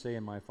 It doesn't say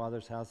in my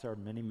Father's house are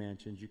many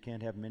mansions. You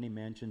can't have many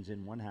mansions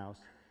in one house.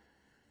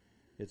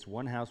 It's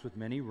one house with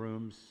many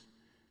rooms.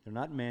 They're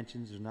not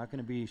mansions. There's not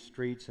going to be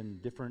streets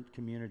and different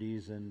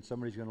communities and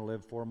somebody's going to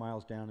live 4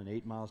 miles down and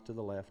 8 miles to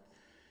the left.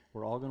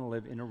 We're all going to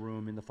live in a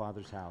room in the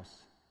Father's house.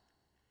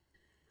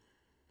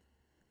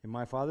 In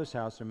my Father's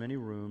house are many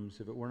rooms.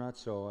 If it were not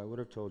so, I would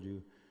have told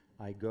you,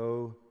 I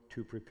go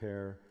to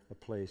prepare a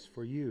place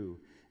for you.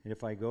 And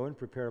if I go and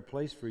prepare a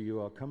place for you,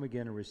 I'll come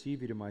again and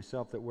receive you to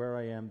myself, that where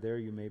I am, there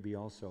you may be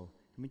also.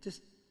 I mean,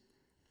 just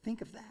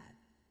think of that.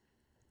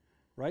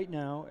 Right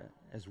now,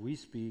 as we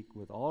speak,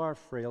 with all our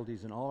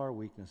frailties and all our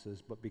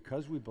weaknesses, but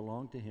because we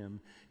belong to him,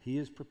 he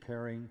is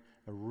preparing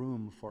a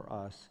room for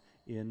us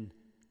in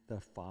the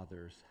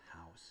Father's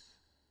house.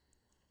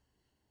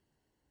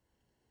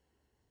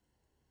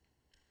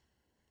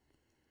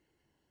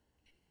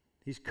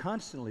 He's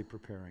constantly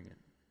preparing it.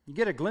 You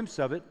get a glimpse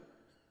of it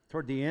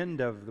toward the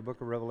end of the book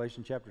of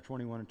Revelation, chapter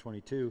 21 and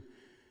 22,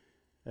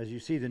 as you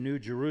see the new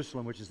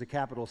Jerusalem, which is the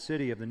capital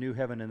city of the new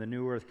heaven and the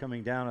new earth,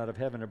 coming down out of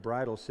heaven, a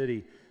bridal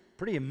city.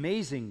 Pretty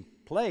amazing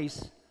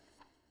place.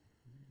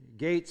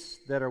 Gates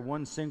that are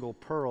one single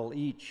pearl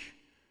each,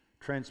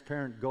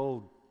 transparent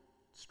gold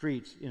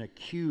streets in a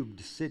cubed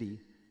city.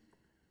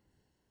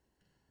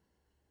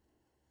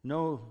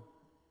 No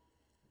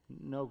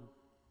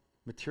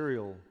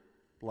material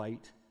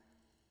light,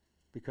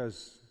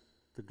 because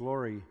the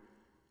glory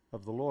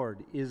of the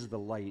Lord is the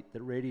light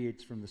that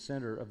radiates from the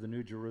center of the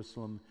New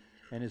Jerusalem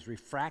and is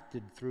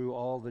refracted through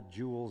all the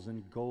jewels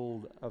and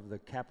gold of the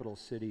capital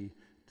city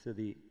to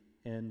the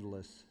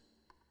endless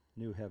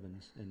new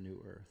heavens and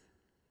new earth.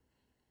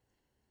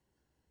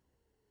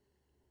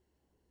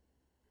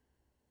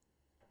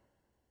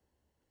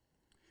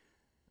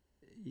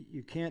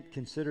 You can't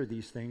consider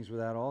these things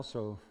without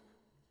also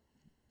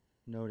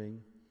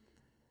noting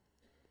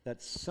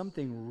that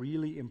something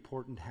really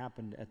important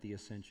happened at the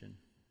Ascension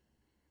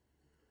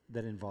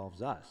that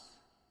involves us.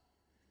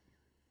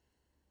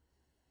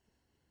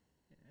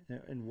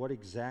 And what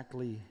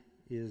exactly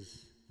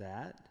is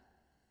that?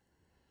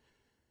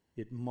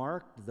 It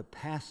marked the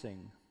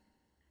passing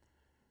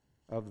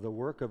of the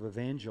work of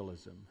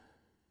evangelism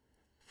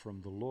from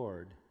the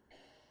Lord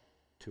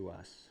to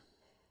us.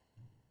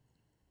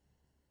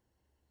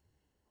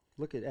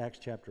 Look at Acts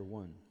chapter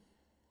 1.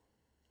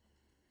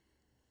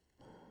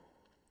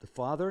 The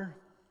Father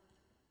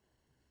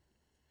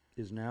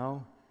is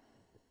now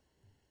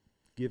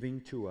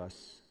giving to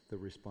us the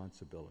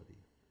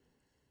responsibility.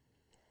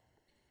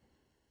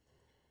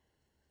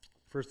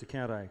 first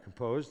account I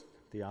composed,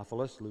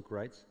 Theophilus, Luke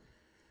writes,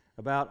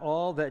 about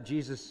all that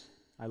Jesus,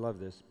 I love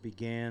this,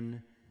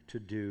 began to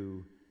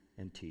do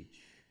and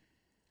teach,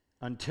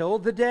 until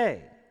the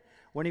day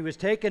when he was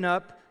taken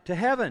up to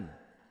heaven.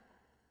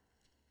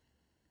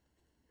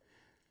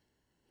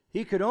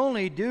 He could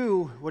only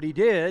do what he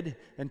did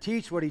and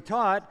teach what he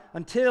taught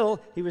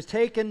until he was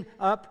taken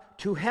up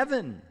to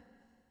heaven.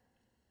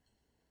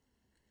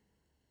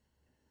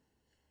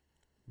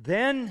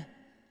 Then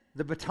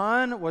the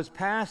baton was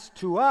passed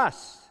to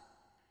us.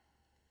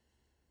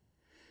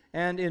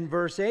 And in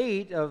verse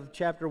 8 of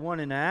chapter 1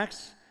 in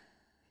Acts,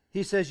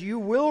 he says, "You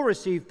will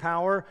receive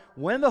power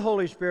when the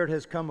Holy Spirit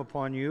has come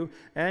upon you,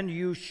 and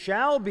you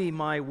shall be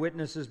my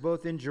witnesses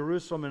both in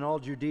Jerusalem and all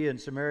Judea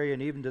and Samaria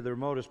and even to the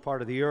remotest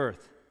part of the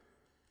earth."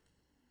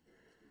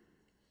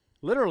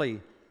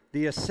 Literally,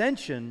 the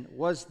ascension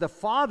was the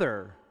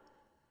Father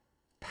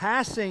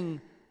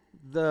passing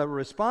the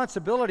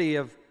responsibility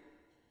of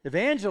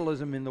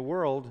evangelism in the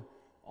world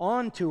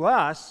on to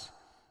us,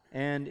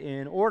 and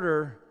in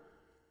order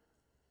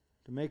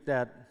to make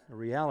that a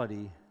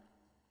reality,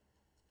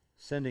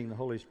 sending the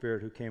Holy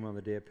Spirit who came on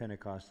the day of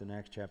Pentecost in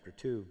Acts chapter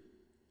 2.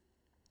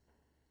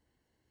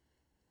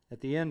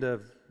 At the end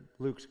of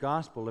Luke's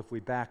Gospel, if we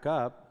back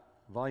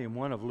up, volume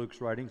 1 of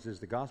Luke's writings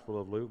is the Gospel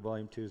of Luke,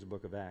 volume 2 is the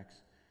book of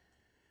Acts.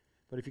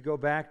 But if you go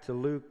back to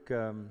Luke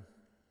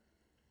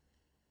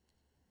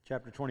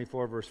chapter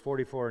 24, verse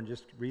 44, and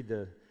just read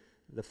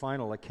the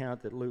final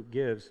account that Luke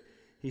gives,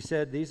 he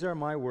said, "These are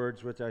my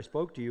words which I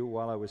spoke to you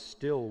while I was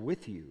still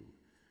with you,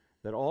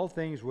 that all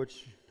things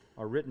which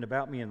are written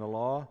about me in the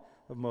law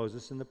of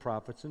Moses and the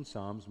prophets and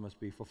Psalms must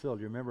be fulfilled."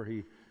 You remember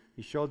he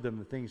showed them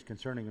the things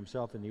concerning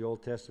himself in the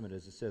Old Testament,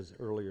 as it says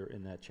earlier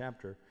in that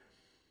chapter.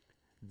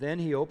 Then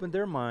he opened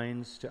their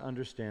minds to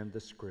understand the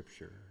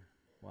Scripture.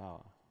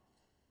 Wow.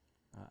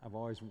 I've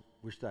always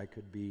wished I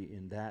could be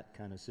in that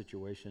kind of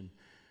situation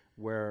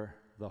where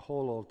the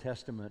whole Old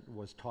Testament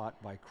was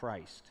taught by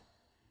Christ.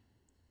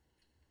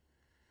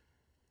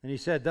 And he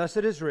said, "Thus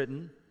it is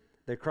written,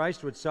 that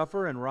Christ would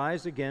suffer and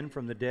rise again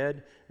from the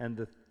dead and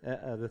the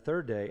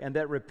third day, and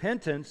that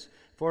repentance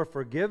for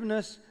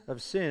forgiveness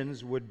of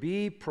sins would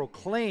be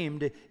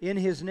proclaimed in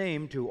his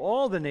name to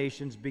all the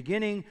nations,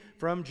 beginning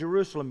from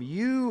Jerusalem.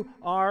 You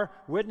are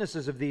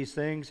witnesses of these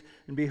things,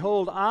 and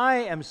behold, I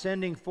am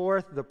sending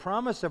forth the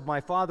promise of my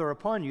Father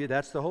upon you,"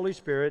 that's the Holy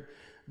Spirit,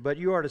 "but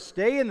you are to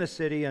stay in the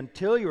city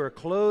until you are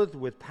clothed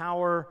with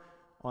power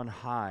on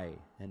high."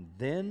 And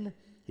then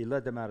he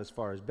led them out as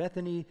far as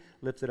Bethany,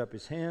 lifted up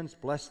his hands,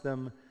 blessed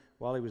them.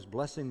 While he was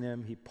blessing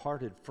them, he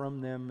parted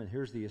from them. And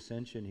here's the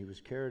ascension. He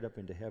was carried up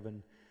into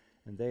heaven.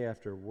 And they,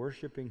 after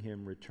worshiping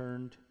him,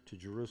 returned to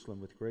Jerusalem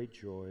with great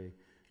joy.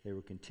 They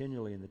were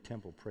continually in the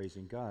temple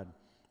praising God.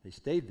 They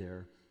stayed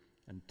there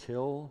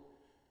until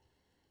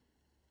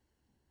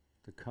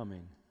the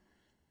coming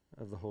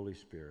of the Holy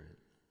Spirit.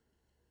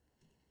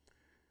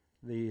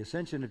 The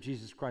ascension of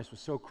Jesus Christ was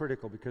so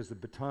critical because the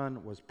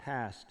baton was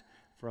passed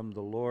from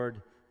the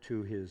Lord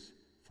to his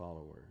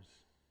followers.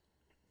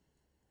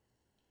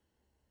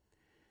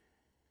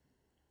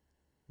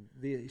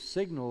 The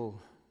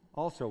signal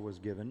also was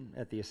given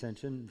at the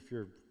ascension, if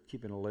you're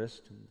keeping a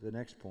list, the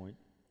next point,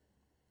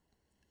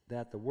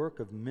 that the work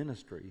of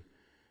ministry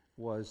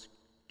was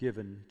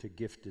given to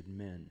gifted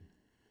men.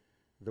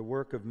 The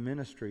work of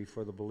ministry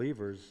for the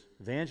believers,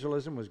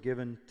 evangelism was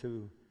given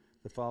to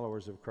the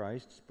followers of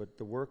Christ, but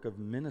the work of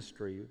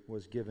ministry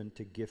was given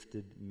to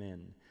gifted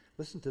men.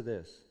 Listen to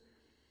this.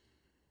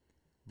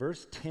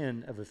 Verse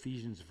 10 of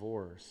Ephesians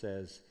 4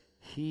 says,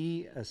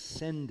 "He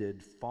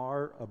ascended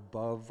far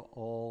above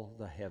all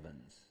the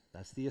heavens."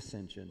 That's the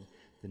ascension.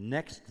 The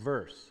next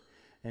verse,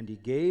 "And he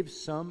gave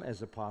some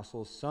as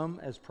apostles,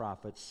 some as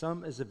prophets,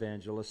 some as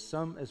evangelists,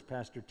 some as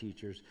pastor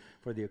teachers,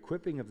 for the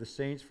equipping of the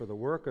saints, for the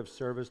work of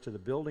service, to the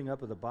building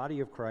up of the body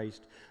of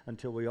Christ,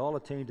 until we all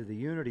attain to the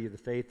unity of the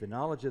faith, the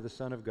knowledge of the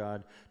Son of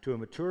God, to a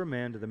mature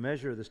man, to the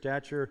measure of the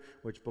stature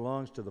which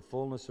belongs to the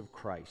fullness of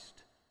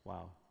Christ."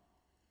 Wow.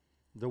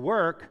 The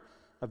work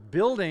of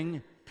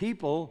building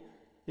people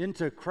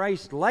into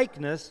Christ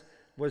likeness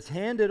was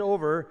handed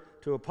over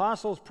to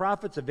apostles,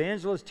 prophets,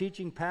 evangelists,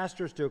 teaching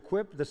pastors to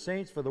equip the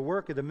saints for the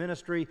work of the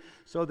ministry,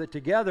 so that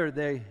together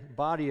the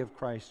body of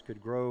Christ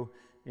could grow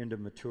into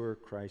mature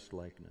Christ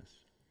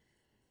likeness.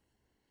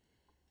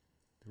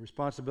 The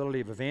responsibility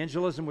of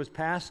evangelism was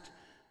passed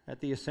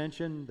at the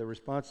ascension. The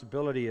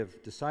responsibility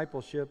of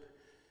discipleship,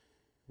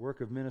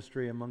 work of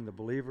ministry among the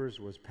believers,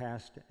 was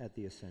passed at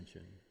the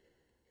ascension.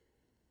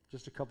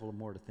 Just a couple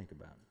more to think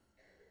about.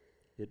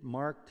 It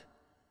marked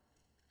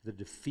the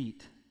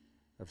defeat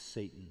of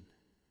Satan.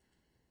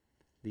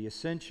 The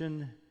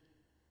ascension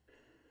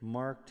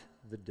marked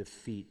the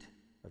defeat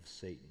of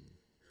Satan.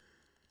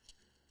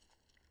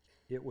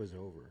 It was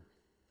over.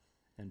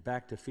 And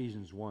back to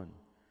Ephesians 1.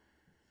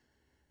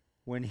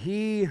 "When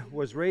he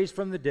was raised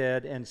from the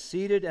dead and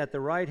seated at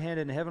the right hand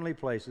in heavenly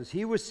places,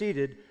 he was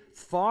seated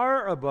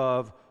far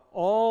above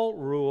all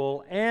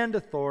rule and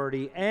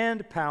authority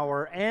and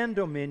power and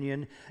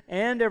dominion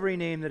and every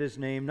name that is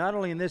named, not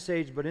only in this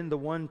age but in the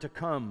one to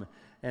come.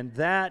 And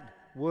that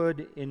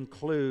would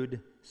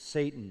include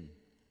Satan.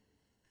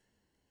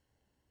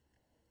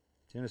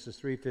 Genesis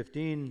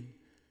 3:15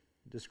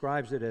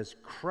 describes it as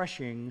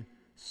crushing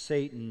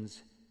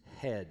Satan's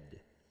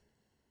head.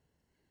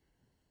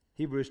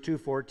 Hebrews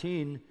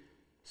 2:14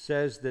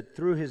 says that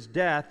through his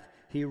death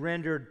he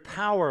rendered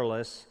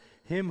powerless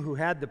him who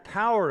had the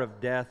power of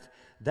death,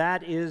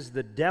 that is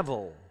the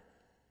devil.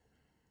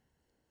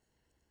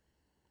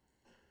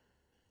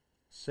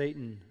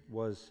 Satan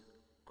was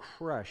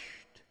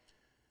crushed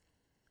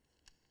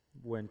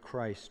when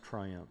Christ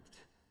triumphed.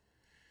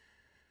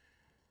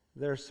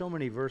 There are so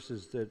many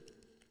verses that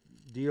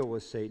deal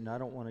with Satan. I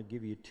don't want to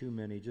give you too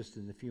many just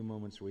in the few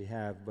moments we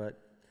have, but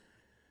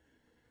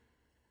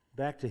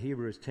back to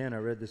Hebrews 10, I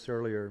read this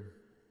earlier.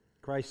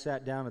 Christ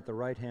sat down at the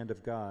right hand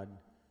of God,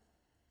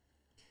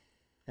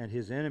 and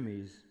his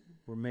enemies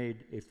were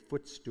made a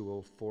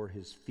footstool for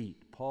his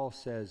feet. Paul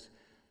says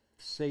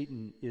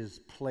Satan is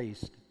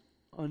placed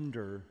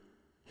under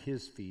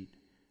his feet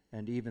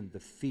and even the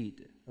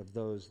feet of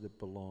those that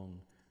belong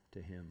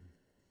to him.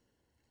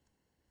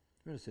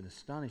 It's an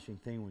astonishing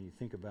thing when you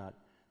think about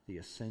the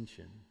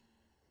Ascension.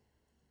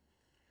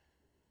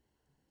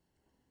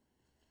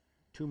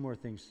 Two more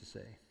things to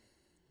say.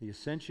 The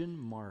Ascension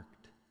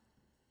marked,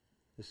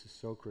 this is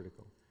so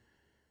critical,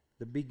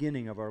 the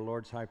beginning of our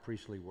Lord's high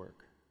priestly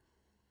work.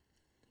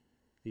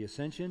 The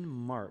Ascension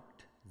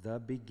marked the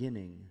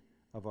beginning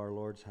of our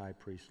Lord's high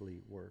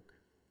priestly work.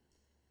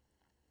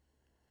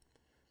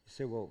 You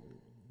say, well,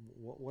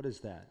 what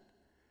is that?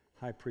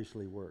 High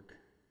priestly work.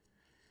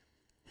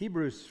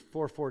 Hebrews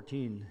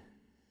 4:14,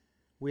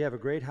 we have a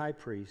great high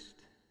priest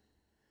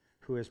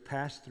who has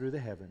passed through the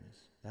heavens.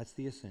 That's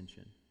the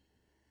Ascension.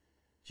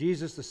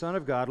 Jesus, the Son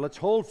of God. Let's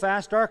hold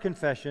fast our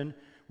confession.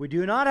 We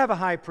do not have a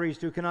high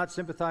priest who cannot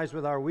sympathize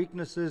with our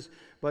weaknesses,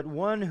 but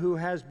one who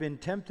has been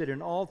tempted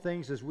in all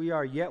things as we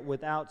are, yet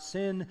without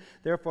sin.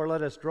 Therefore,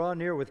 let us draw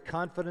near with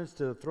confidence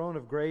to the throne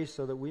of grace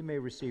so that we may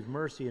receive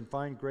mercy and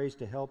find grace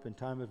to help in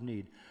time of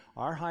need.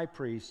 Our high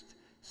priest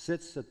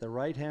sits at the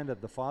right hand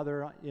of the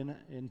Father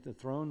in the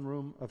throne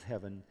room of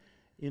heaven,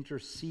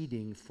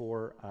 interceding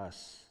for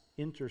us,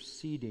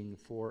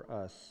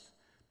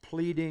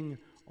 pleading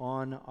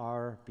on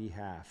our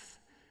behalf.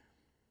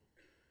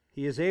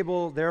 He is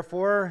able,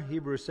 therefore,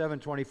 Hebrews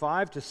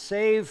 7:25, to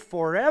save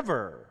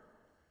forever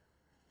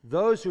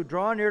those who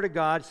draw near to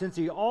God, since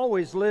he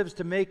always lives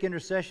to make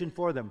intercession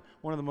for them.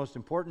 One of the most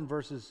important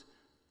verses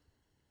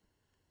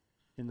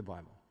in the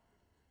Bible.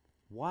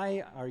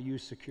 Why are you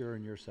secure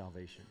in your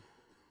salvation?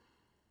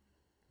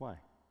 Why?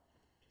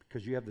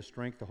 Because you have the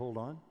strength to hold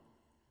on?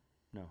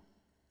 No.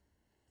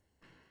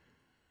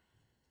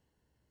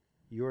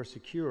 You are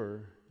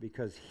secure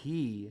because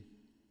he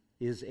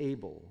is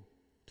able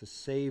to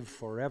save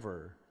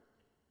forever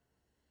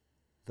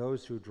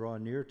those who draw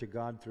near to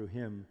God through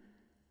him,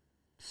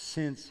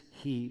 since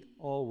he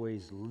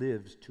always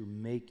lives to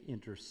make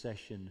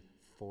intercession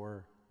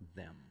for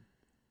them.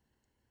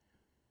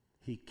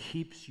 He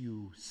keeps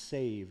you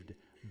saved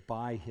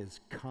by his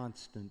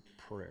constant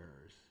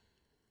prayers.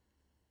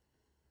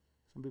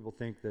 Some people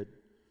think that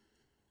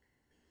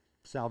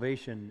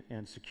salvation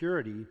and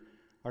security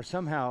are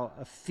somehow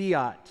a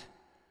fiat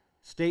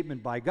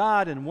statement by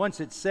God, and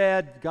once it's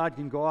said, God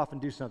can go off and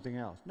do something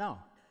else. No.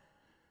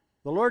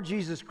 The Lord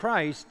Jesus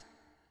Christ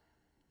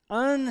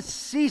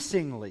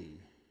unceasingly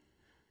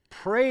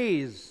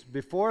prays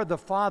before the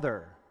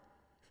Father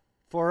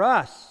for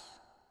us,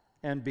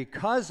 and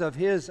because of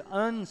his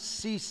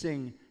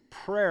unceasing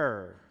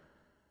prayer,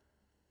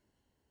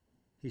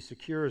 he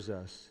secures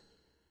us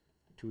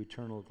to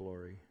eternal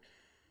glory.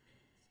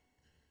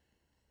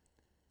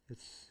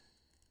 It's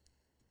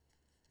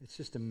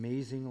just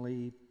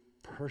amazingly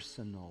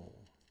personal.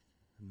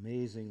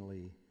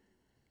 Amazingly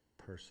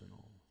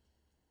personal.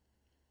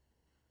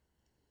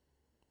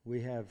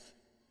 We have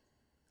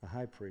a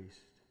high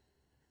priest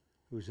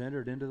who's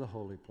entered into the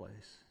holy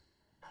place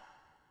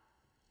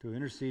to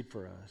intercede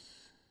for us,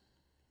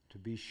 to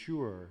be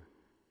sure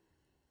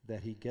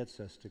that he gets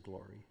us to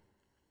glory.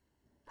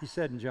 He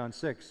said in John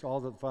 6, all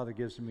that the Father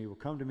gives to me will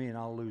come to me, and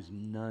I'll lose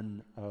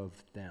none of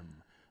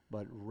them,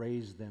 but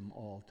raise them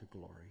all to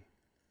glory.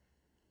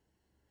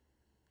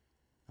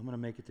 I'm going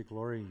to make it to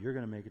glory. You're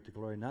going to make it to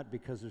glory, not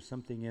because there's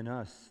something in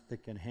us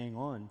that can hang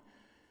on,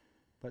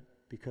 but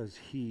because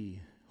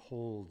he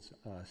holds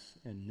us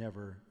and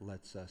never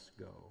lets us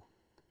go.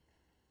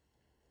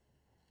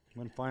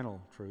 One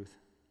final truth.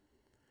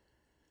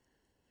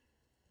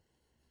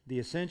 The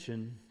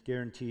Ascension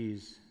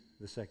guarantees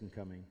the second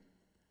coming.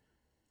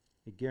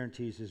 It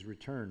guarantees his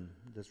return.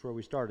 That's where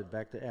we started,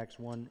 back to Acts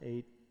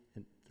 1:8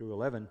 through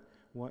 11.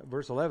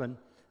 Verse 11,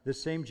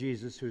 this same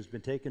Jesus who's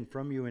been taken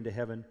from you into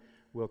heaven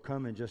will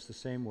come in just the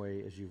same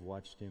way as you've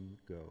watched him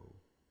go.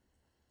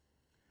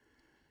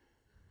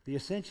 The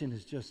Ascension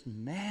is just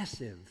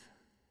massive.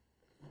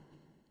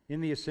 In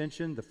the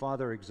Ascension, the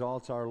Father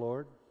exalts our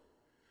Lord.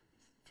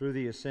 Through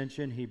the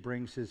Ascension, he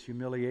brings his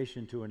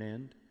humiliation to an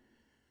end.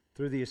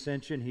 Through the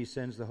Ascension, he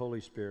sends the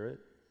Holy Spirit.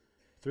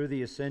 Through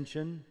the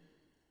Ascension,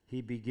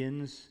 he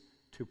begins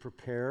to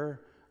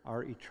prepare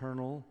our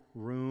eternal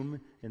room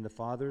in the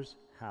Father's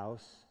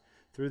house.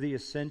 Through the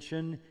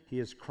ascension, he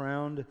is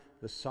crowned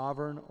the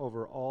sovereign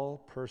over all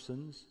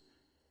persons.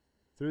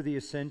 Through the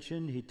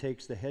ascension, he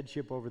takes the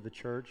headship over the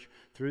church.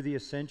 Through the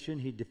ascension,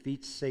 he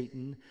defeats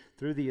Satan.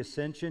 Through the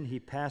ascension, he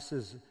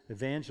passes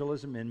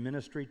evangelism and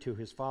ministry to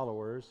his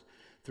followers.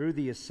 Through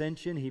the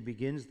ascension, he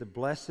begins the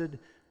blessed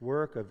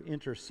work of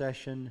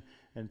intercession.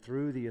 And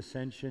through the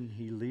ascension,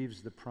 he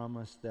leaves the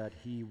promise that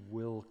he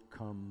will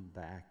come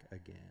back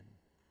again.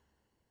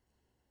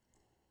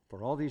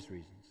 For all these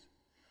reasons,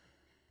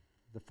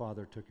 the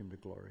Father took him to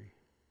glory.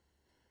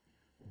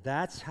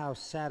 That's how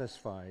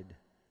satisfied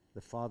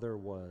the Father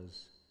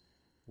was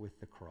with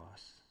the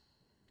cross.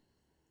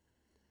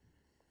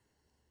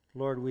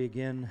 Lord, we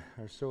again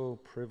are so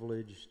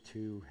privileged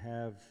to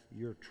have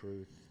your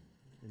truth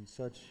in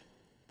such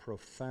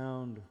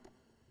profound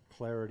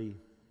clarity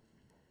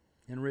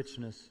and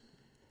richness.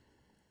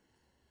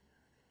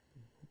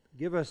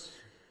 Give us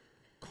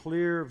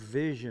clear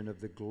vision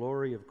of the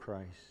glory of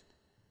Christ.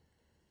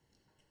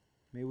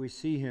 May we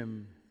see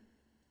him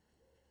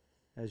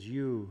as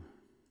you,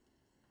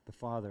 the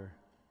Father,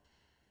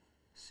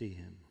 see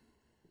him.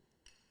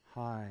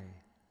 High,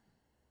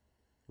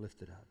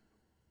 lifted up,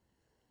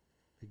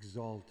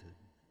 exalted,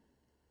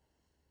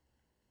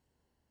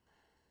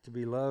 to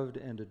be loved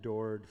and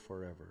adored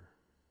forever.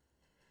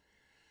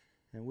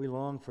 And we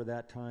long for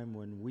that time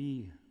when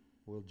we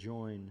will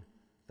join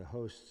the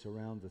hosts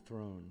around the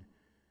throne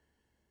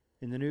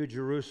in the new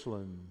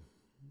Jerusalem,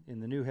 in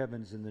the new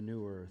heavens and the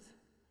new earth,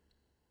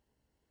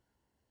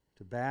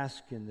 to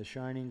bask in the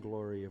shining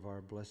glory of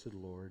our blessed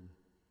Lord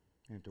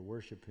and to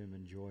worship him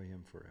and enjoy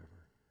him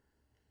forever.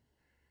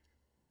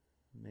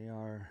 May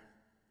our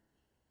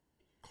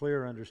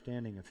clear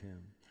understanding of him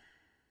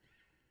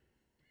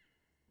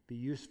be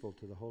useful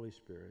to the Holy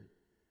Spirit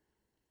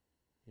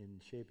in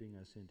shaping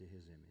us into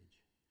his image.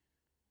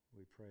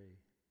 We pray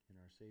in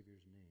our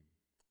Savior's name.